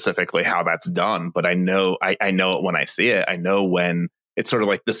like specifically how that's done, but I know it when I see it. I know when it's sort of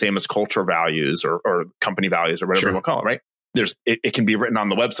like the same as culture values or company values or whatever you want to call it, right? It can be written on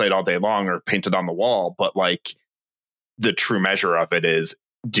the website all day long or painted on the wall, but like, the true measure of it is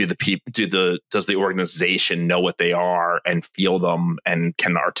does the organization know what they are and feel them and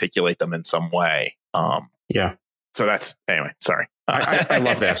can articulate them in some way? So that's, anyway, sorry. I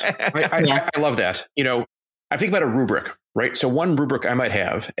love that. I love that. I think about a rubric, right? So one rubric I might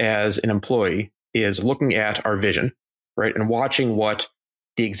have as an employee is looking at our vision, right? And watching what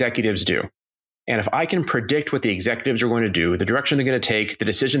the executives do. And if I can predict what the executives are going to do, the direction they're going to take, the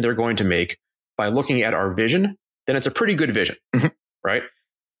decision they're going to make by looking at our vision, then it's a pretty good vision, right?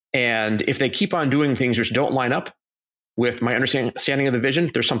 And if they keep on doing things which don't line up with my understanding of the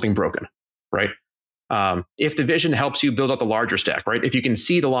vision, there's something broken, right? If the vision helps you build out the larger stack, right? If you can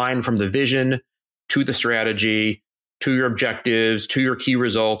see the line from the vision to the strategy, to your objectives, to your key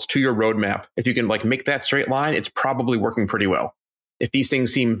results, to your roadmap, if you can like make that straight line, it's probably working pretty well. If these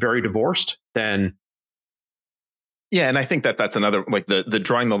things seem very divorced, then yeah, and I think that's another, like the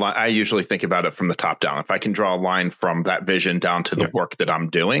drawing the line. I usually think about it from the top down. If I can draw a line from that vision down to the work that I'm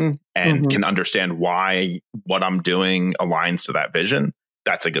doing and can understand why what I'm doing aligns to that vision,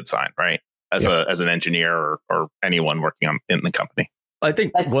 that's a good sign, right? As an engineer or anyone working in the company. I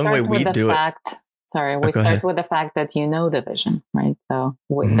think one way we do it. We start with the fact that you know the vision, right? So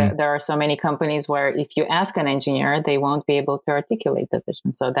there are so many companies where if you ask an engineer, they won't be able to articulate the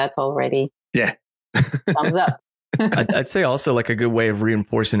vision. So that's already thumbs up. I'd say also like a good way of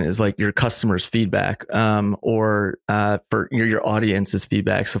reinforcing it is like your customers' feedback, or for your audience's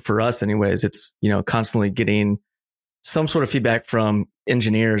feedback. So for us, anyways, it's constantly getting some sort of feedback from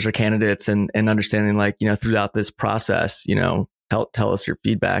engineers or candidates, and understanding like throughout this process, tell us your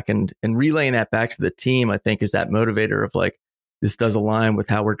feedback and relaying that back to the team. I think is that motivator of like this does align with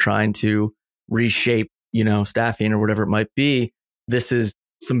how we're trying to reshape staffing or whatever it might be. This is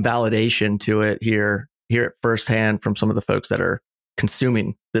some validation to it here it firsthand from some of the folks that are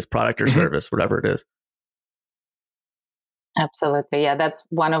consuming this product or service, whatever it is. Absolutely. Yeah, that's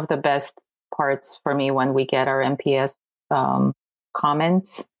one of the best parts for me when we get our NPS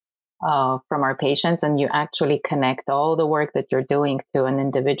comments from our patients, and you actually connect all the work that you're doing to an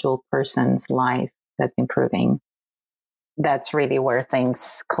individual person's life that's improving. That's really where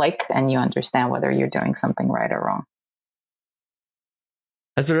things click and you understand whether you're doing something right or wrong.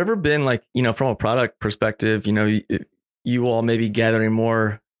 Has there ever been like, from a product perspective, you all maybe gathering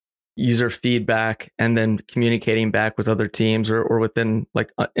more user feedback and then communicating back with other teams or within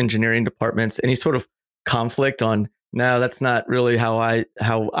like engineering departments, any sort of conflict on, no, that's not really how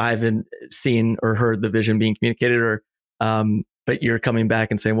I've seen or heard the vision being communicated, or, but you're coming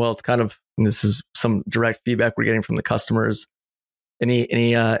back and saying, well, it's kind of, this is some direct feedback we're getting from the customers.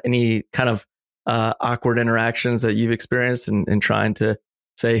 Any kind of awkward interactions that you've experienced in trying to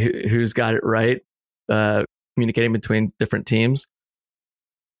say who's got it right, communicating between different teams?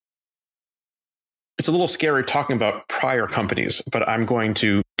 it's a little scary talking about prior companies, but I'm going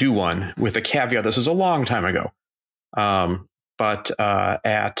to do one with a caveat. This was a long time ago. But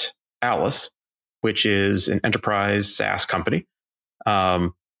at Alice, which is an enterprise SaaS company,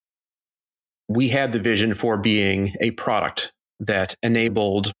 we had the vision for being a product that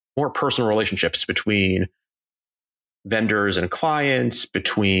enabled more personal relationships between vendors and clients,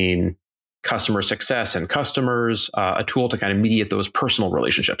 between customer success and customers, a tool to kind of mediate those personal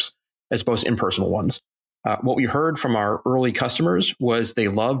relationships as opposed to impersonal ones. What we heard from our early customers was they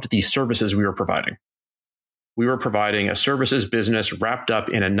loved the services we were providing. We were providing a services business wrapped up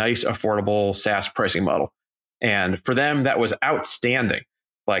in a nice, affordable SaaS pricing model. And for them, that was outstanding.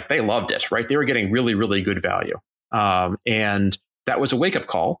 Like they loved it, right? They were getting really, really good value. And that was a wake-up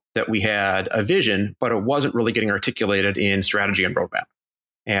call that we had a vision, but it wasn't really getting articulated in strategy and roadmap.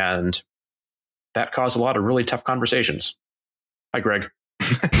 And that caused a lot of really tough conversations. Hi, Greg.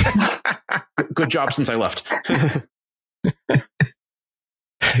 Good job since I left.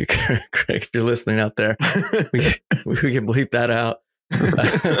 Greg, if you're listening out there, we can bleep that out.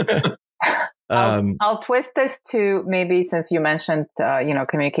 I'll twist this to maybe since you mentioned,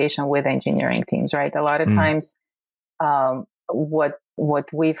 communication with engineering teams, right? A lot of times, what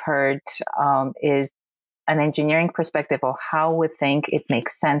we've heard is an engineering perspective of how we think it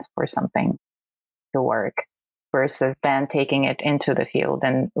makes sense for something to work versus then taking it into the field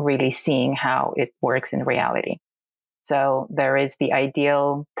and really seeing how it works in reality. So there is the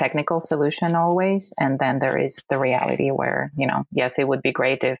ideal technical solution always, and then there is the reality where, yes, it would be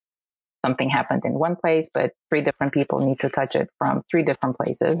great if something happened in one place, but 3 different people need to touch it from 3 different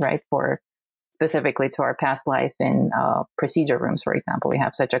places, right? For specifically to our past life in procedure rooms, for example, we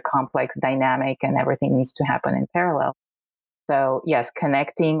have such a complex dynamic and everything needs to happen in parallel. So yes,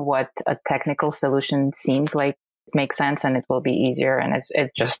 connecting what a technical solution seems like makes sense and it will be easier and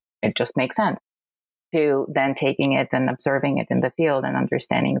it just makes sense, to then taking it and observing it in the field and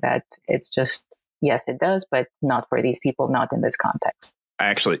understanding that it's just, yes, it does, but not for these people, not in this context. I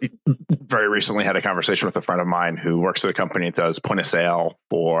actually very recently had a conversation with a friend of mine who works at a company that does point of sale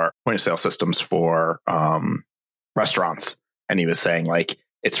systems for restaurants. And he was saying like,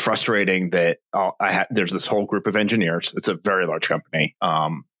 it's frustrating that there's this whole group of engineers. It's a very large company.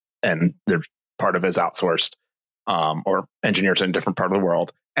 And they're part of it is outsourced or engineers in a different part of the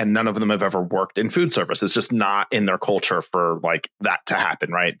world. And none of them have ever worked in food service. It's just not in their culture for like that to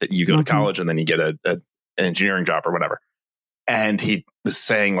happen, right? That you go to college and then you get an engineering job or whatever. And he was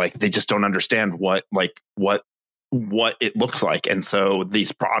saying like, they just don't understand what it looks like. And so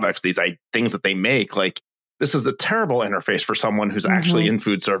these products, these things that they make, like this is the terrible interface for someone who's actually in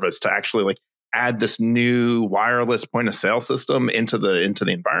food service to actually like add this new wireless point of sale system into the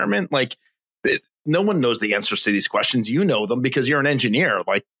environment. Like no one knows the answers to these questions. You know them because you're an engineer,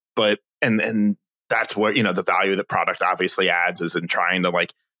 like, and that's what, the value that product obviously adds is in trying to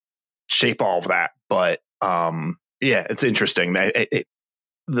like shape all of that. But, yeah, it's interesting that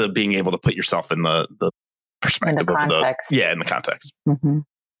the being able to put yourself in the perspective of in the context. Mm-hmm.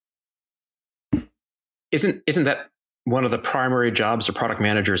 Isn't that one of the primary jobs that product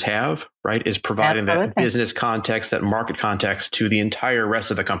managers have, right? Is providing that business context, that market context to the entire rest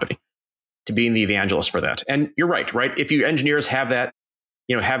of the company, to being the evangelist for that. And you're right? If you engineers have that,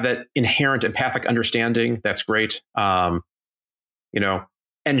 have that inherent empathic understanding, that's great.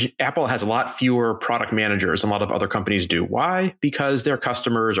 And Apple has a lot fewer product managers than a lot of other companies do. Why? Because their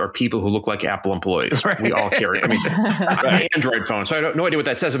customers are people who look like Apple employees. Right. We all carry, an Android phone. So I have no idea what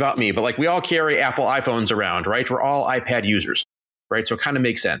that says about me, but like we all carry Apple iPhones around, right? We're all iPad users, right? So it kind of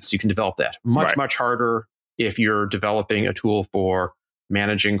makes sense. You can develop that. Much harder if you're developing a tool for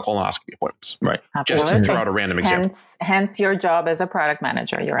managing colonoscopy appointments. Right. Absolutely. Just to throw out a random example. Hence your job as a product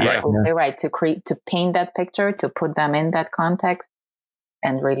manager. You're absolutely right. To paint that picture, to put them in that context,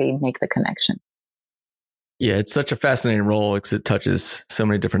 and really make the connection. Yeah, it's such a fascinating role because it touches so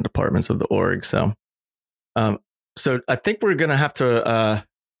many different departments of the org. So I think we're going to have to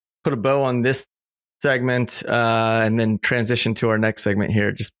put a bow on this segment and then transition to our next segment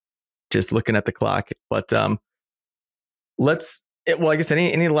here. Just looking at the clock, but I guess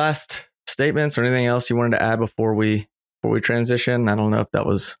any last statements or anything else you wanted to add before we transition? I don't know if that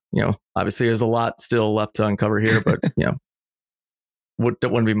was, obviously there's a lot still left to uncover here, but want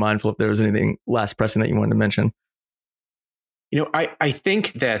to be mindful if there was anything last pressing that you wanted to mention. I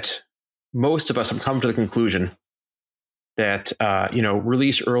think that most of us have come to the conclusion that,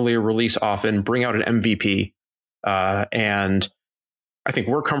 release early, release often, bring out an MVP. And I think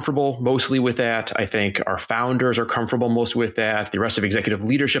we're comfortable mostly with that. I think our founders are comfortable most with that. The rest of executive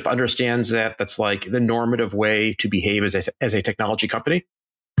leadership understands that. That's like the normative way to behave as a technology company.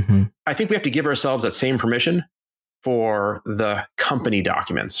 Mm-hmm. I think we have to give ourselves that same permission for the company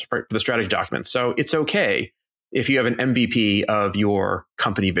documents, for the strategy documents. So it's okay if you have an MVP of your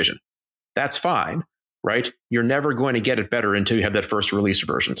company vision. That's fine, right? You're never going to get it better until you have that first released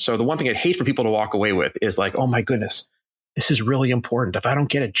version. So the one thing I'd hate for people to walk away with is like, oh my goodness, this is really important. If I don't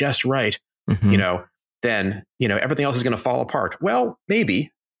get it just right, then, everything else is going to fall apart. Well,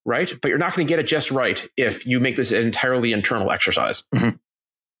 maybe, right? But you're not going to get it just right if you make this an entirely internal exercise. Mm-hmm.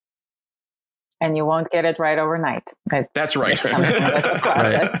 And you won't get it right overnight. That's right.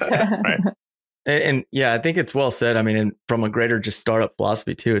 Right. And yeah, I think it's well said. I mean, and from a greater just startup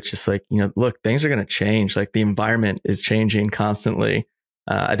philosophy too, it's just like, look, things are going to change. Like the environment is changing constantly.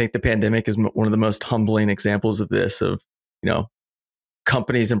 I think the pandemic is one of the most humbling examples of this, of,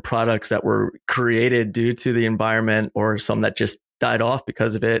 companies and products that were created due to the environment, or some that just died off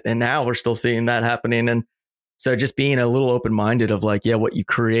because of it. And now we're still seeing that happening. And so just being a little open-minded of like, yeah, what you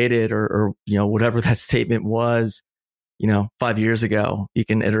created or whatever that statement was, 5 years ago, you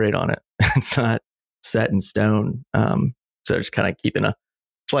can iterate on it. It's not set in stone. So just kind of keeping a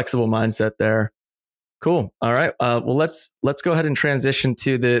flexible mindset there. Cool. All right. Well, let's go ahead and transition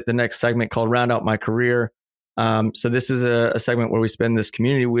to the next segment called Round Out My Career. So this is a segment where we spin this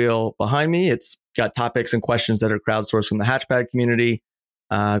community wheel behind me. It's got topics and questions that are crowdsourced from the Hatchpad community.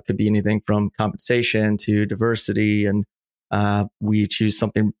 Could be anything from compensation to diversity, and we choose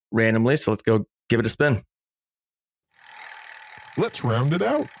something randomly. So let's go give it a spin. Let's round it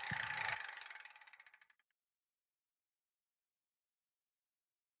out.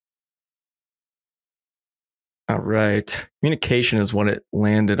 All right. Communication is what it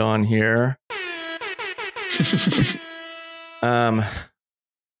landed on here.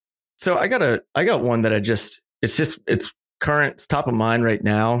 So I got one that it's current, it's top of mind right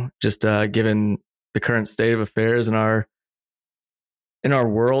now, just given the current state of affairs in our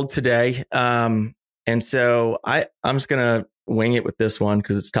world today. And so I'm just gonna wing it with this one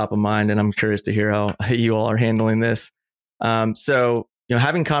because it's top of mind, and I'm curious to hear how you all are handling this. So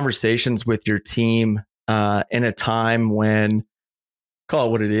having conversations with your team in a time when, call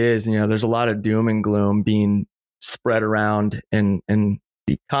it what it is, there's a lot of doom and gloom being spread around in the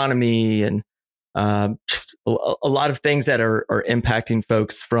economy, and just a lot of things that are impacting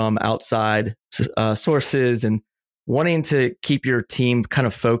folks from outside sources, and wanting to keep your team kind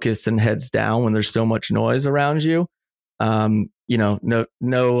of focused and heads down when there's so much noise around you. It's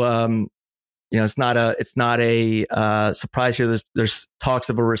not a surprise here. There's talks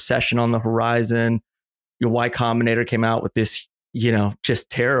of a recession on the horizon. Y Combinator came out with this,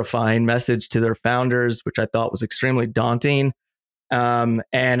 just terrifying message to their founders, which I thought was extremely daunting. And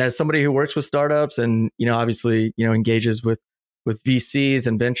as somebody who works with startups and, obviously, engages with VCs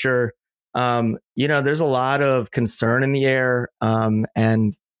and venture, there's a lot of concern in the air.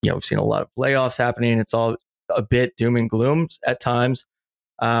 And, we've seen a lot of layoffs happening. It's all a bit doom and gloom at times.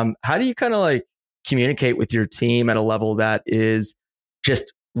 How do you kind of like communicate with your team at a level that is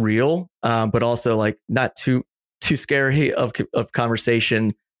just real, but also like not too scary of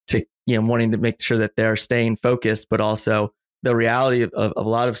conversation, to, wanting to make sure that they're staying focused, but also the reality of a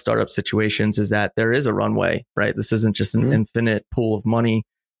lot of startup situations is that there is a runway, right? This isn't just an infinite pool of money.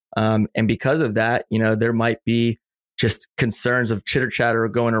 And because of that, there might be just concerns of chitter chatter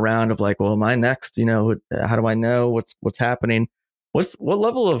going around of like, well, am I next? How do I know what's happening? What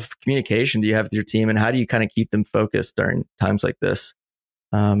level of communication do you have with your team, and how do you kind of keep them focused during times like this?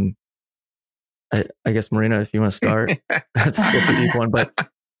 I guess Marina, if you want to start, that's a deep one, but.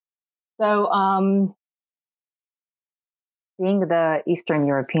 So, being the Eastern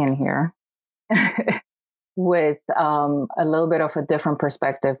European here, with a little bit of a different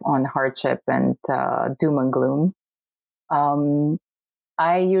perspective on hardship and doom and gloom,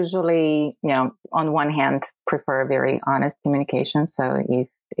 I usually, on one hand, prefer very honest communication. So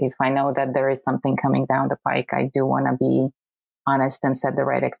if I know that there is something coming down the pike, I do want to be honest and set the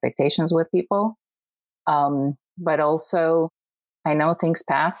right expectations with people. But also, I know things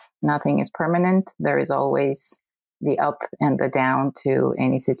pass. Nothing is permanent. There is always the up and the down to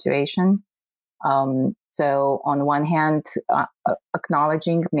any situation. So on one hand,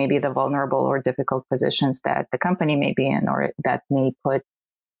 acknowledging maybe the vulnerable or difficult positions that the company may be in, or that may put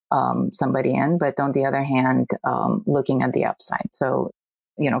somebody in, but on the other hand, looking at the upside. So,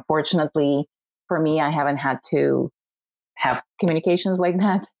 fortunately for me, I haven't had to have communications like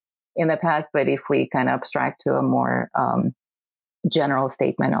that in the past, but if we kind of abstract to a more general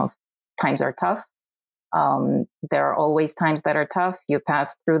statement of times are tough, there are always times that are tough. You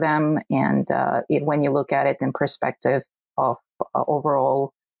pass through them. And when you look at it in perspective of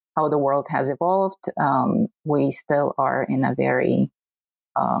overall how the world has evolved, we still are in a very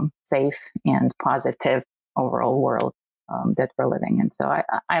safe and positive overall world that we're living in. So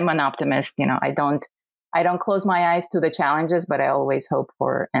I'm an optimist. I don't close my eyes to the challenges, but I always hope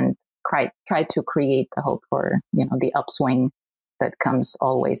for and try to create the hope for the upswing that comes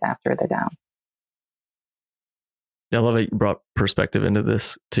always after the down. I love it. You brought perspective into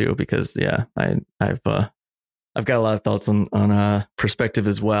this too, because I've got a lot of thoughts on perspective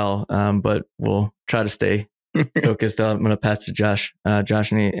as well. But we'll try to stay focused. I'm going to pass to Josh.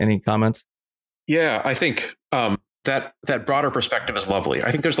 Josh, any comments? Yeah, I think that broader perspective is lovely.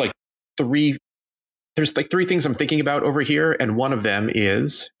 I think there's three things I'm thinking about over here, and one of them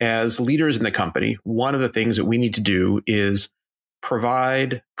is, as leaders in the company, one of the things that we need to do is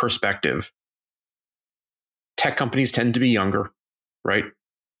provide perspective. Tech companies tend to be younger, right?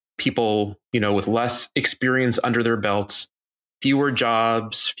 People, with less experience under their belts, fewer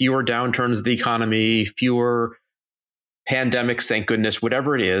jobs, fewer downturns of the economy, fewer pandemics, thank goodness,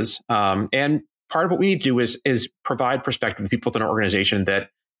 whatever it is. And part of what we need to do is provide perspective to people within our organization that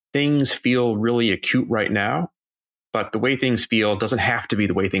things feel really acute right now, but the way things feel doesn't have to be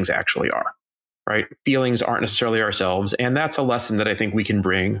the way things actually are, right? Feelings aren't necessarily ourselves. And that's a lesson that I think we can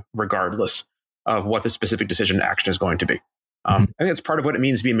bring regardless of what the specific decision and action is going to be. I think that's part of what it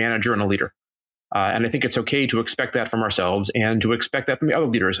means to be a manager and a leader. And I think it's okay to expect that from ourselves and to expect that from the other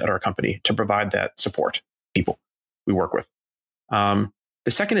leaders at our company to provide that support people we work with. The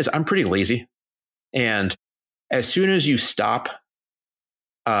second is I'm pretty lazy. And as soon as you stop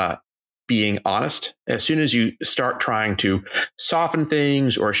being honest, as soon as you start trying to soften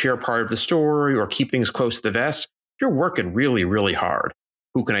things or share part of the story or keep things close to the vest, you're working really, really hard.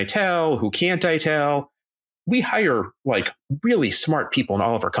 Who can I tell? Who can't I tell? We hire really smart people in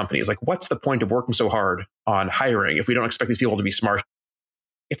all of our companies. What's the point of working so hard on hiring if we don't expect these people to be smart?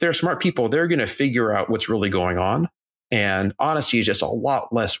 If they're smart people, they're going to figure out what's really going on. And honesty is just a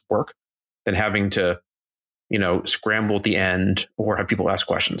lot less work than having to, scramble at the end or have people ask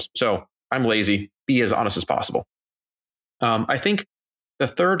questions. So I'm lazy. Be as honest as possible. I think the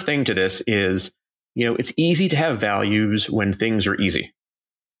third thing to this is, it's easy to have values when things are easy.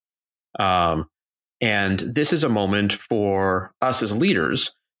 And this is a moment for us as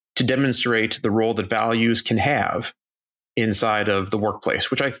leaders to demonstrate the role that values can have inside of the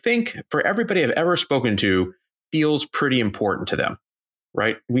workplace, which I think for everybody I've ever spoken to feels pretty important to them,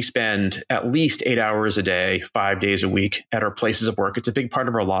 right? We spend at least 8 hours a day, 5 days a week at our places of work. It's a big part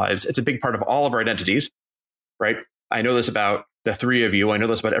of our lives. It's a big part of all of our identities, right? I know this about the three of you. I know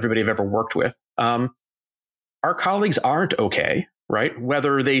this about everybody I've ever worked with. Our colleagues aren't okay, right?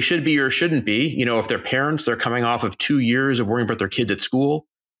 Whether they should be or shouldn't be, if they're parents, they're coming off of 2 years of worrying about their kids at school.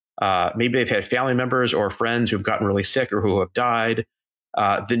 Maybe they've had family members or friends who've gotten really sick or who have died.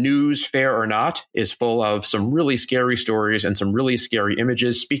 The news, fair or not, is full of some really scary stories and some really scary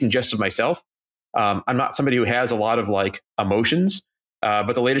images. Speaking just of myself, I'm not somebody who has a lot of emotions,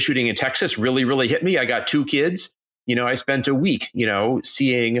 but the latest shooting in Texas really, really hit me. I got 2 kids. I spent a week,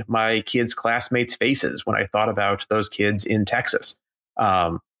 seeing my kids' classmates' faces when I thought about those kids in Texas.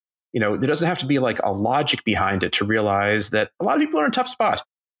 There doesn't have to be a logic behind it to realize that a lot of people are in a tough spot.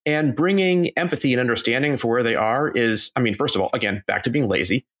 And bringing empathy and understanding for where they are is, first of all, again, back to being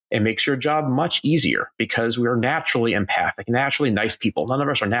lazy. It makes your job much easier because we are naturally empathic, naturally nice people. None of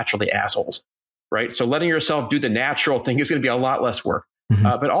us are naturally assholes, right? So letting yourself do the natural thing is going to be a lot less work.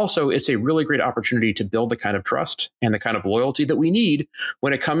 But also, it's a really great opportunity to build the kind of trust and the kind of loyalty that we need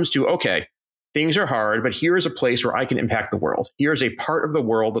when it comes to, okay, things are hard, but here's a place where I can impact the world. Here's a part of the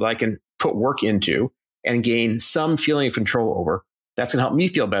world that I can put work into and gain some feeling of control over. That's going to help me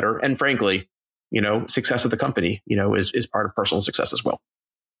feel better. And frankly, success of the company, is part of personal success as well.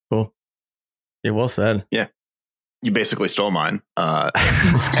 Cool. Yeah, well said. Yeah. You basically stole mine.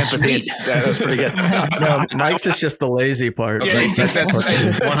 Empathy. That was pretty good. No, Mike's is just the lazy part. Yeah, that's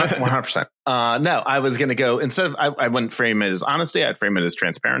 100%. No, I was going to go, instead of, I wouldn't frame it as honesty, I'd frame it as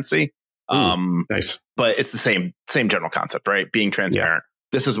transparency. Nice. But it's the same general concept, right? Being transparent. Yeah.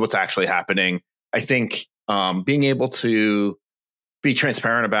 This is what's actually happening. I think being able to be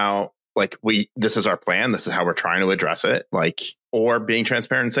transparent about this is our plan. This is how we're trying to address it. Or being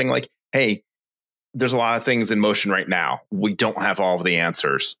transparent and saying hey, there's a lot of things in motion right now. We don't have all of the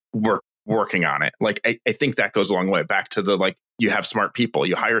answers. We're working on it. I think that goes a long way back to you have smart people,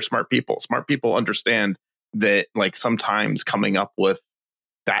 you hire smart people. Smart people understand that sometimes coming up with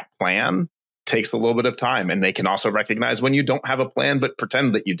that plan takes a little bit of time, and they can also recognize when you don't have a plan, but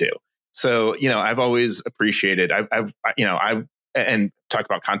pretend that you do. So, I've always appreciated, and talk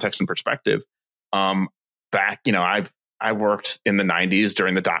about context and perspective. I worked in the 90s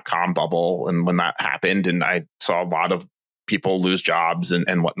during the .com bubble, and when that happened, and I saw a lot of people lose jobs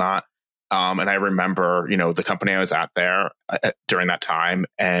and whatnot. And I remember, the company I was at there during that time,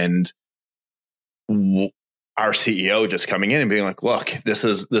 and our CEO just coming in and being like, look, this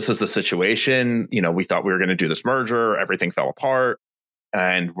is the situation. We thought we were going to do this merger. Everything fell apart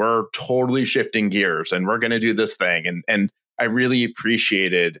and we're totally shifting gears and we're going to do this thing. And I really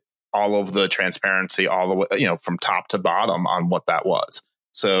appreciated all of the transparency, all the way, from top to bottom on what that was.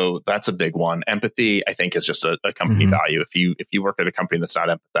 So that's a big one. Empathy, I think, is just a company value. If you work at a company that's not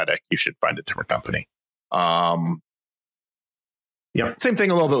empathetic, you should find a different company. Yeah, same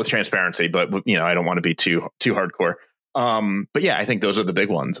thing a little bit with transparency, but I don't want to be too hardcore. But yeah, I think those are the big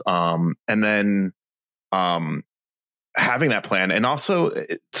ones. And then having that plan, and also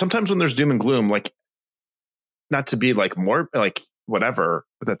sometimes when there's doom and gloom, like not to be like more like whatever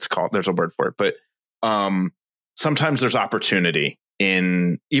that's called, there's a word for it, but sometimes there's opportunity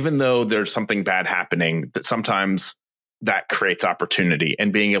in, even though there's something bad happening, that sometimes that creates opportunity,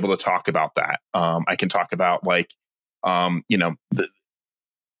 and being able to talk about that. I can talk about like,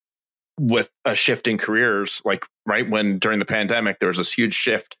 with a shift in careers, like right when during the pandemic, there was this huge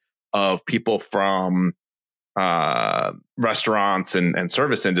shift of people from restaurants and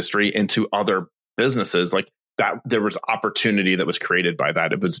service industry into other businesses, like that. There was opportunity that was created by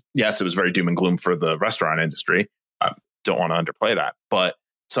that. It was very doom and gloom for the restaurant industry. Don't want to underplay that, but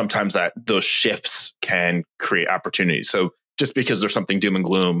sometimes those shifts can create opportunities. So just because there's something doom and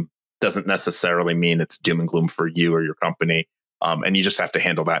gloom doesn't necessarily mean it's doom and gloom for you or your company. And you just have to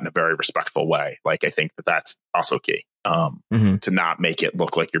handle that in a very respectful way. Like, I think that's also key, to not make it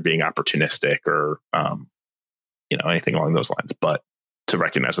look like you're being opportunistic or, anything along those lines, but to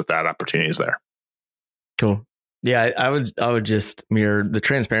recognize that opportunity is there. Cool. Yeah, I would just mirror the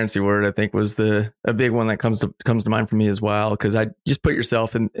transparency word. I think was a big one that comes to mind for me as well, because I just put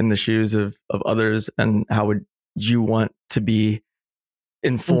yourself in the shoes of others, and how would you want to be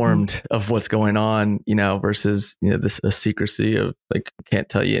informed of what's going on, versus this a secrecy of like, can't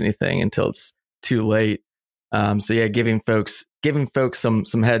tell you anything until it's too late. So yeah, giving folks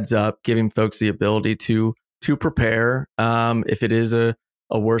some heads up, giving folks the ability to prepare if it is a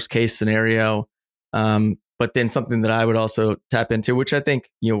worst case scenario. But then something that I would also tap into, which I think,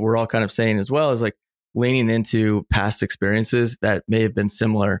 we're all kind of saying as well, is like leaning into past experiences that may have been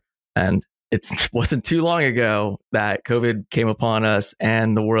similar. And it wasn't too long ago that COVID came upon us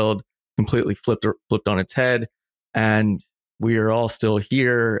and the world completely flipped on its head, and we are all still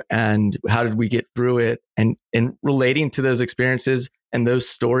here. And how did we get through it? And relating to those experiences and those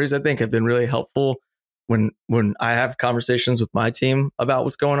stories, I think have been really helpful when I have conversations with my team about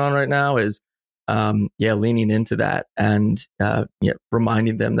what's going on right now, is leaning into that and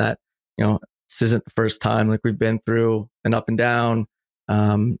reminding them that this isn't the first time, like we've been through an up and down,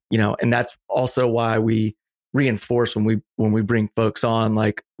 and that's also why we reinforce when we bring folks on.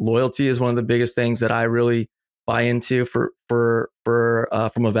 Like, loyalty is one of the biggest things that I really buy into from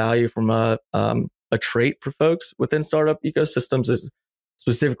a value, from a trait for folks within startup ecosystems, is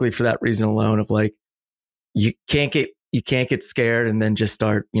specifically for that reason alone, of like, you can't get scared and then just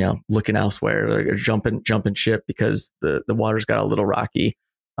start, looking elsewhere, or jumping ship because the water's got a little rocky.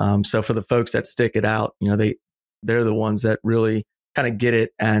 So for the folks that stick it out, they're the ones that really kind of get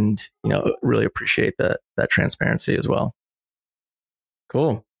it and, really appreciate that transparency as well.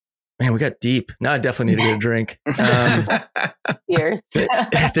 Cool. Man, we got deep. Now I definitely need to get a drink. Cheers.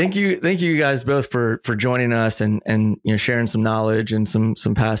 Thank you guys both for joining us and sharing some knowledge and some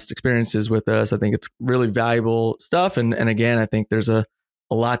past experiences with us. I think it's really valuable stuff. And again, I think there's a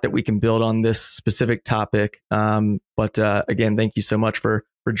lot that we can build on this specific topic. But again, thank you so much for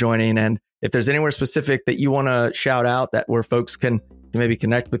joining. And if there's anywhere specific that you want to shout out, that where folks can maybe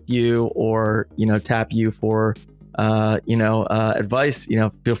connect with you or tap you for advice,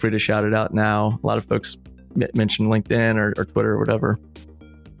 feel free to shout it out now. A lot of folks mention LinkedIn or Twitter or whatever.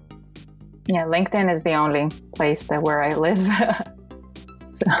 Yeah, LinkedIn is the only place where I live.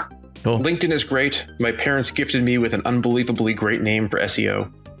 So. Cool. LinkedIn is great. My parents gifted me with an unbelievably great name for SEO.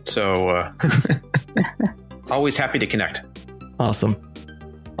 So always happy to connect. Awesome.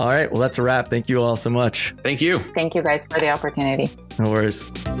 All right. Well, that's a wrap. Thank you all so much. Thank you. Thank you guys for the opportunity. No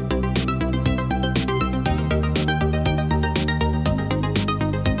worries.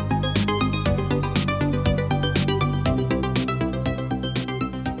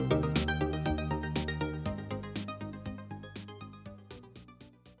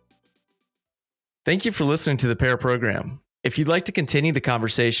 Thank you for listening to the Pair Program. If you'd like to continue the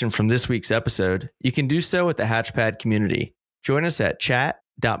conversation from this week's episode, you can do so with the Hatchpad community. Join us at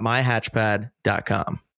chat.myhatchpad.com.